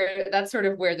sort of where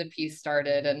the piece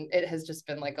started. And it has just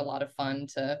been like a lot of fun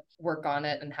to work on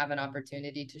it and have an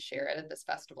opportunity to share it at this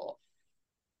festival.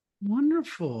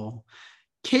 Wonderful.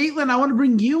 Caitlin, I want to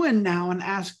bring you in now and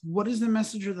ask, what is the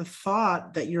message or the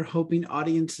thought that you're hoping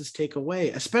audiences take away,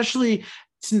 especially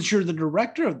since you're the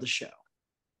director of the show?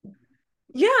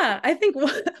 Yeah, I think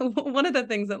one of the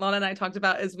things that Lana and I talked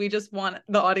about is we just want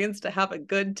the audience to have a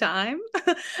good time.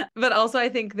 But also, I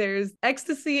think there's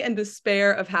ecstasy and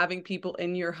despair of having people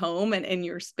in your home and in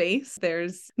your space.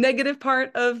 There's negative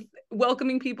part of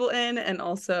welcoming people in and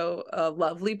also a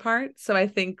lovely part. So I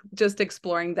think just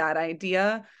exploring that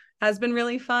idea has been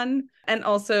really fun. And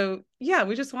also, yeah,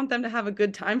 we just want them to have a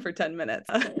good time for 10 minutes.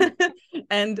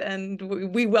 And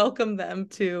we welcome them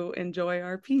to enjoy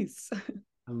our piece.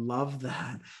 I love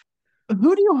that.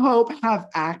 Who do you hope have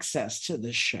access to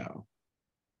this show?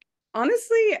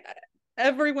 Honestly,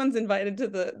 everyone's invited to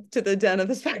the Den of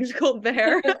the Spectacled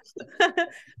Bear.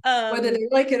 Whether they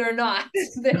like it or not.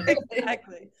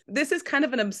 Exactly. This is kind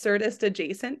of an absurdist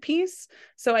adjacent piece.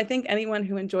 So I think anyone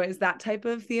who enjoys that type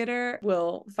of theater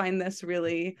will find this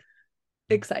really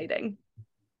exciting.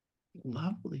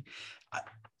 Lovely.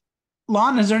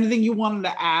 Lon, is there anything you wanted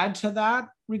to add to that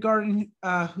regarding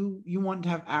who you want to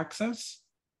have access?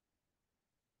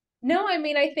 No, I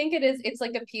mean, I think it's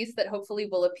like a piece that hopefully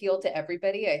will appeal to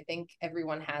everybody. I think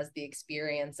everyone has the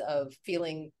experience of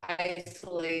feeling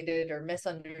isolated or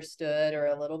misunderstood or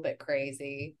a little bit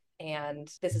crazy. And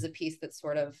this is a piece that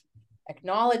sort of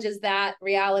acknowledges that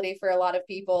reality for a lot of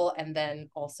people and then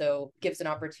also gives an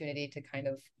opportunity to kind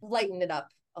of lighten it up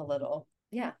a little.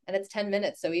 Yeah, and it's 10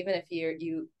 minutes. So even if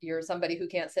you're somebody who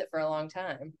can't sit for a long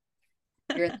time,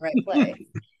 you're in the right place.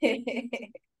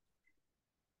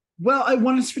 Well, I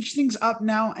want to switch things up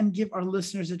now and give our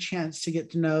listeners a chance to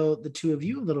get to know the two of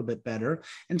you a little bit better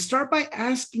and start by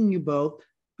asking you both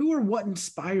who or what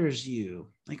inspires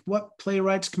you? Like what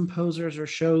playwrights, composers, or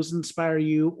shows inspire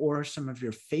you or some of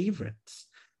your favorites?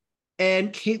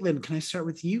 And Caitlin, can I start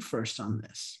with you first on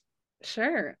this?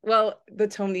 Sure. Well, the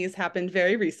Tonys happened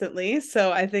very recently,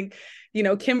 so I think,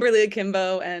 Kimberly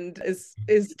Akimbo and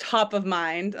is top of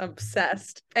mind,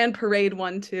 obsessed, and Parade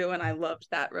won too, and I loved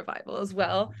that revival as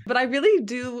well. But I really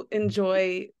do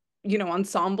enjoy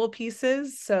ensemble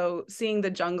pieces. So seeing The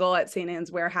Jungle at St.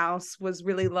 Anne's Warehouse was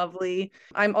really lovely.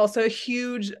 I'm also a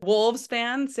huge Wolves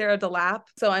fan, Sarah DeLapp.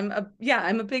 So I'm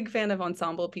a big fan of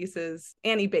ensemble pieces.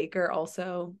 Annie Baker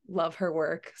also, love her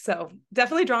work. So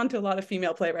definitely drawn to a lot of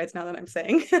female playwrights now that I'm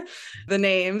saying the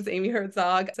names, Amy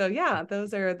Herzog. So yeah,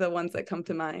 those are the ones that come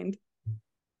to mind.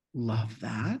 Love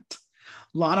that.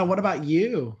 Lana, what about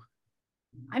you?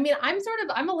 I mean,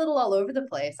 I'm a little all over the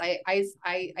place. I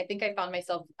think I find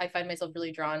myself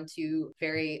really drawn to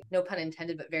very, no pun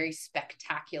intended, but very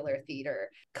spectacular theater,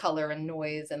 color and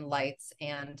noise and lights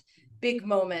and big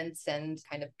moments and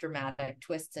kind of dramatic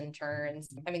twists and turns.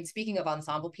 I mean, speaking of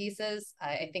ensemble pieces,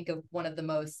 I think of one of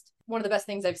the best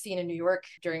things I've seen in New York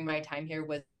during my time here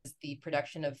was the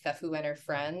production of Fefu and Her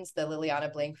Friends, the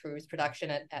Liliana Blanc-Cruz production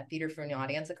at Theater for an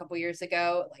Audience a couple years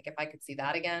ago. Like if I could see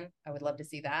that again, I would love to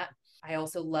see that. I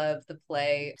also love the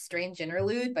play Strange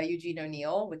Interlude by Eugene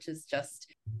O'Neill, which is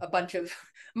just a bunch of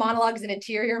monologues and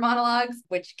interior monologues,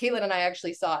 which Caitlin and I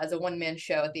actually saw as a one-man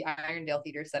show at the Irondale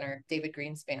Theater Center, David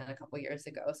Greenspan, a couple years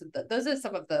ago. So those are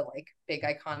some of the like big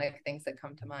iconic things that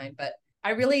come to mind. But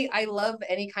I love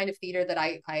any kind of theater that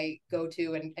I go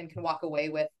to and can walk away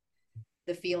with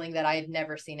the feeling that I had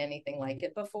never seen anything like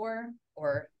it before,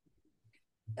 or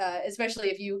especially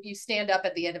if you stand up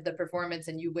at the end of the performance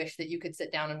and you wish that you could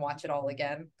sit down and watch it all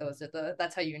again.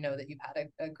 That's how you know that you've had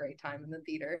a great time in the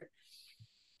theater.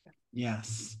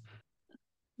 Yes.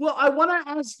 Well, I want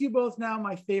to ask you both now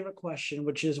my favorite question,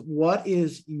 which is, what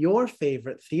is your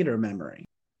favorite theater memory?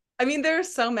 I mean, there are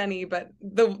so many, but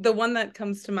the one that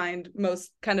comes to mind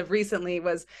most kind of recently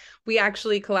was we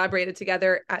actually collaborated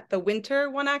together at the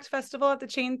Winter One Act Festival at the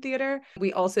Chain Theater.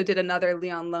 We also did another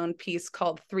Leon Lone piece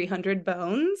called 300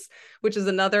 Bones, which is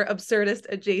another absurdist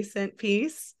adjacent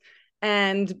piece.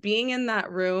 And being in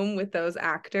that room with those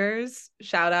actors,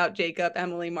 shout out Jacob,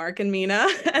 Emily, Mark, and Mina,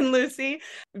 and Lucy,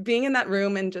 being in that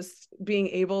room and just being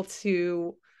able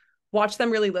to watch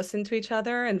them really listen to each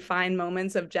other and find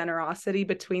moments of generosity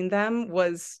between them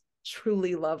was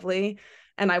truly lovely.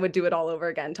 And I would do it all over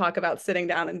again. Talk about sitting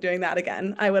down and doing that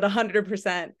again. I would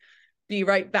 100% be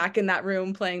right back in that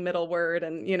room playing middle word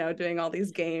and, doing all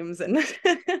these games. And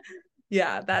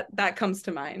yeah, that comes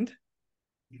to mind.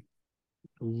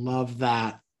 Love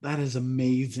that. That is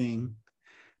amazing.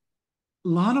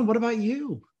 Lana, what about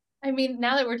you? I mean,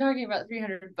 now that we're talking about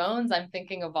 300 Bones, I'm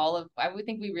thinking of I would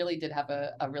think we really did have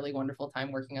a really wonderful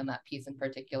time working on that piece in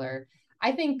particular.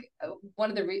 I think one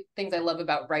of the things I love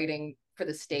about writing for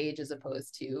the stage as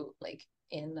opposed to like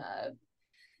in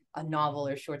a novel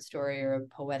or short story or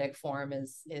a poetic form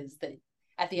is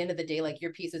that at the end of the day, like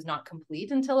your piece is not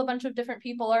complete until a bunch of different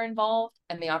people are involved,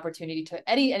 and the opportunity to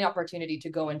any opportunity to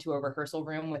go into a rehearsal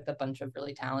room with a bunch of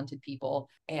really talented people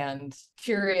and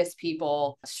curious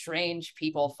people, strange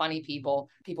people, funny people,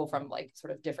 people from like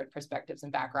sort of different perspectives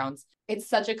and backgrounds. It's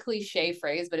such a cliche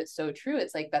phrase, but it's so true.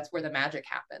 It's like that's where the magic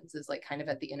happens, is like kind of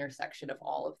at the intersection of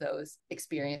all of those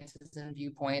experiences and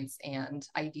viewpoints and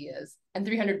ideas. And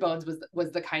 300 Bones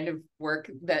was the kind of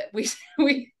work that we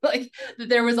like, that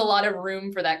there was a lot of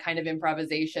room for that kind of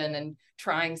improvisation and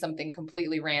trying something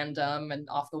completely random and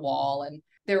off the wall. And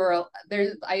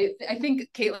I think,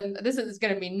 Caitlin, this is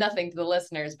going to mean nothing to the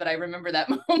listeners, but I remember that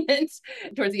moment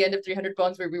towards the end of 300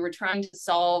 Bones where we were trying to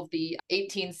solve the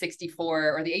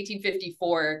 1864 or the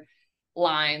 1854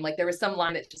 line. Like there was some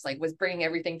line that just like was bringing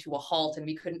everything to a halt and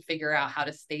we couldn't figure out how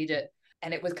to stage it.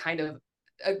 And it was kind of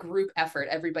a group effort.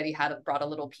 Everybody brought a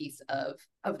little piece of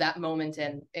that moment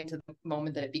into the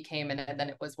moment that it became. And then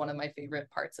it was one of my favorite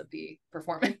parts of the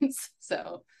performance.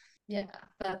 So yeah,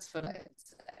 that's what I would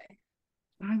say.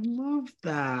 I love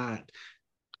that.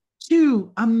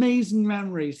 2 amazing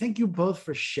memories. Thank you both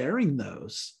for sharing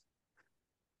those.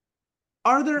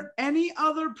 Are there any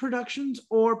other productions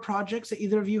or projects that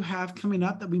either of you have coming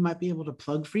up that we might be able to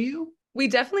plug for you? We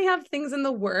definitely have things in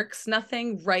the works,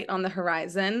 nothing right on the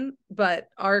horizon, but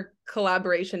our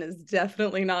collaboration is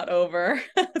definitely not over.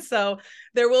 So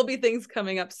there will be things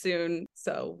coming up soon.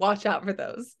 So watch out for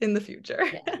those in the future.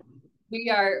 Yeah.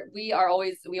 We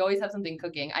always have something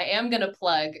cooking. I am going to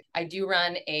plug, I do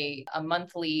run a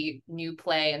monthly new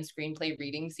play and screenplay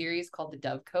reading series called The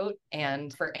Dovecote.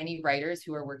 And for any writers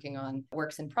who are working on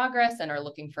works in progress and are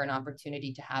looking for an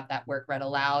opportunity to have that work read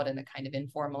aloud in a kind of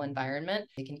informal environment,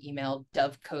 they can email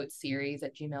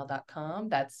dovecoteseries@gmail.com.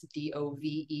 That's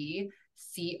DOVECOTE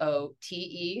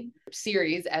series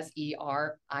SERIES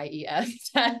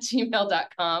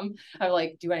 @gmail.com. I'm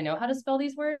like, do I know how to spell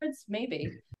these words?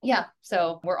 Maybe. Yeah.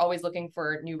 So we're always looking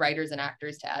for new writers and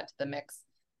actors to add to the mix.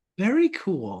 Very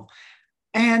cool.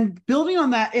 And building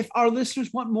on that, if our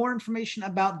listeners want more information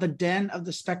about the Den of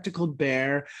the Spectacled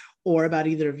Bear or about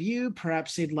either of you,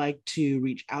 perhaps they'd like to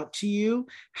reach out to you,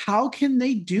 how can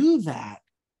they do that?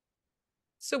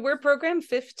 So we're program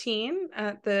 15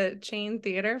 at the Chain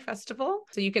Theater Festival.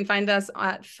 So you can find us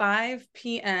at 5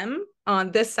 p.m.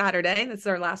 on this Saturday. This is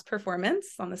our last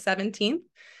performance on the 17th.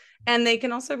 And they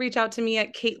can also reach out to me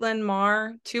at Caitlin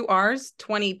Marr, 2 R's,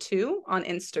 22 on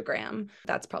Instagram.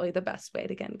 That's probably the best way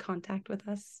to get in contact with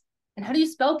us. And how do you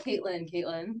spell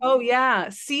Caitlin? Oh, yeah.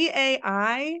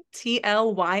 CAITLYN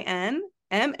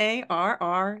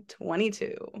MARR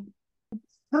 22.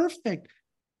 Perfect.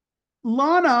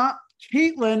 Lana,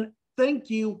 Caitlin, thank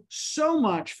you so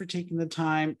much for taking the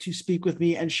time to speak with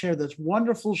me and share this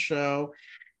wonderful show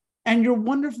and your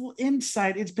wonderful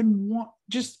insight. It's been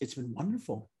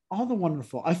wonderful. All the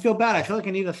wonderful. I feel bad. I feel like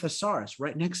I need a thesaurus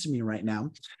right next to me right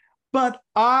now. But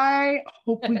I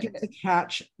hope we get to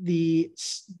catch the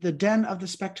Den of the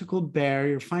Spectacled Bear,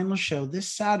 your final show this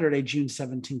Saturday, June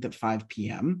 17th at 5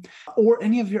 p.m., or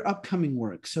any of your upcoming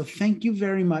work. So thank you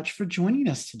very much for joining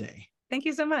us today. Thank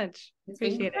you so much.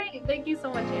 Appreciate it. Thank you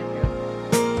so much, Andrew.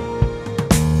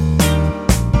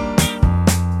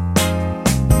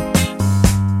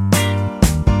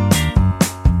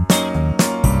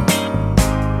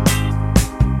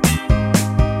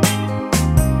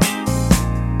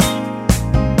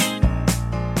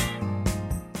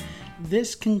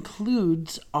 This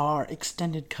concludes our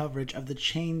extended coverage of the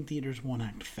Chain Theater's One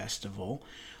Act Festival.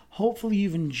 Hopefully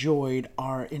you've enjoyed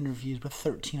our interviews with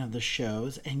 13 of the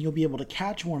shows, and you'll be able to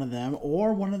catch one of them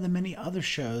or one of the many other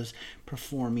shows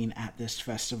performing at this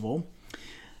festival.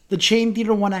 The Chain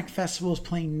Theater One Act Festival is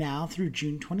playing now through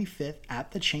June 25th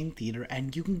at the Chain Theater,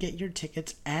 and you can get your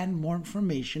tickets and more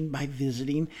information by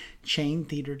visiting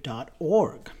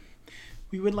chaintheater.org.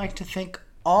 We would like to thank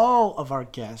all of our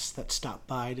guests that stopped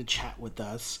by to chat with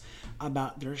us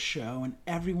about their show and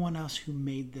everyone else who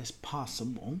made this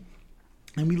possible.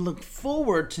 And we look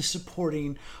forward to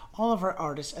supporting all of our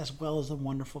artists as well as the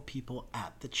wonderful people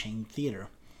at the Chain Theater.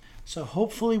 So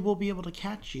hopefully we'll be able to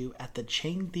catch you at the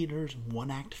Chain Theater's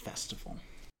One Act Festival.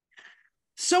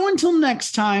 So until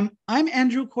next time, I'm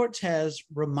Andrew Cortez,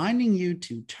 reminding you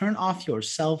to turn off your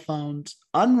cell phones,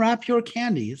 unwrap your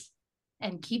candies,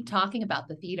 and keep talking about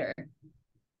the theater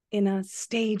in a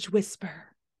stage whisper.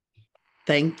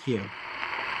 Thank you.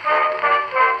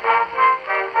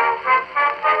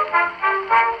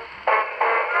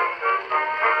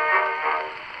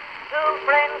 Two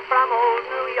friends from old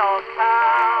New York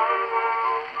town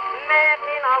met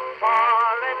in a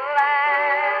foreign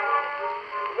land.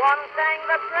 One sang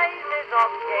the praises of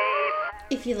gay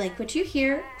If you like what you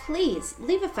hear, please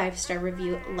leave a 5-star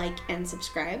review, like, and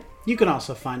subscribe. You can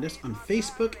also find us on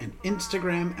Facebook and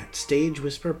Instagram at Stage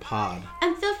Whisper Pod.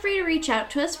 And feel free to reach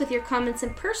out to us with your comments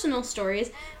and personal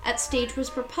stories at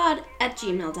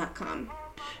stagewhisperpod@gmail.com.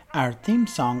 Our theme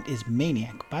song is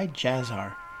Maniac by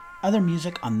Jazzar. Other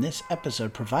music on this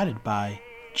episode provided by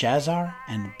Jazzar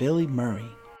and Billy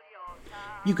Murray.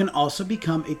 You can also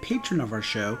become a patron of our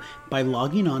show by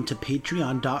logging on to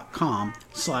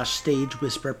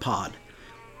patreon.com/stagewhisperpod.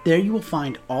 There you will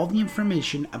find all the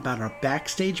information about our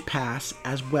backstage pass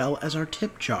as well as our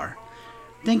tip jar.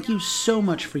 Thank you so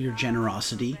much for your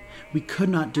generosity. We could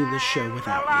not do this show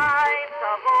without you.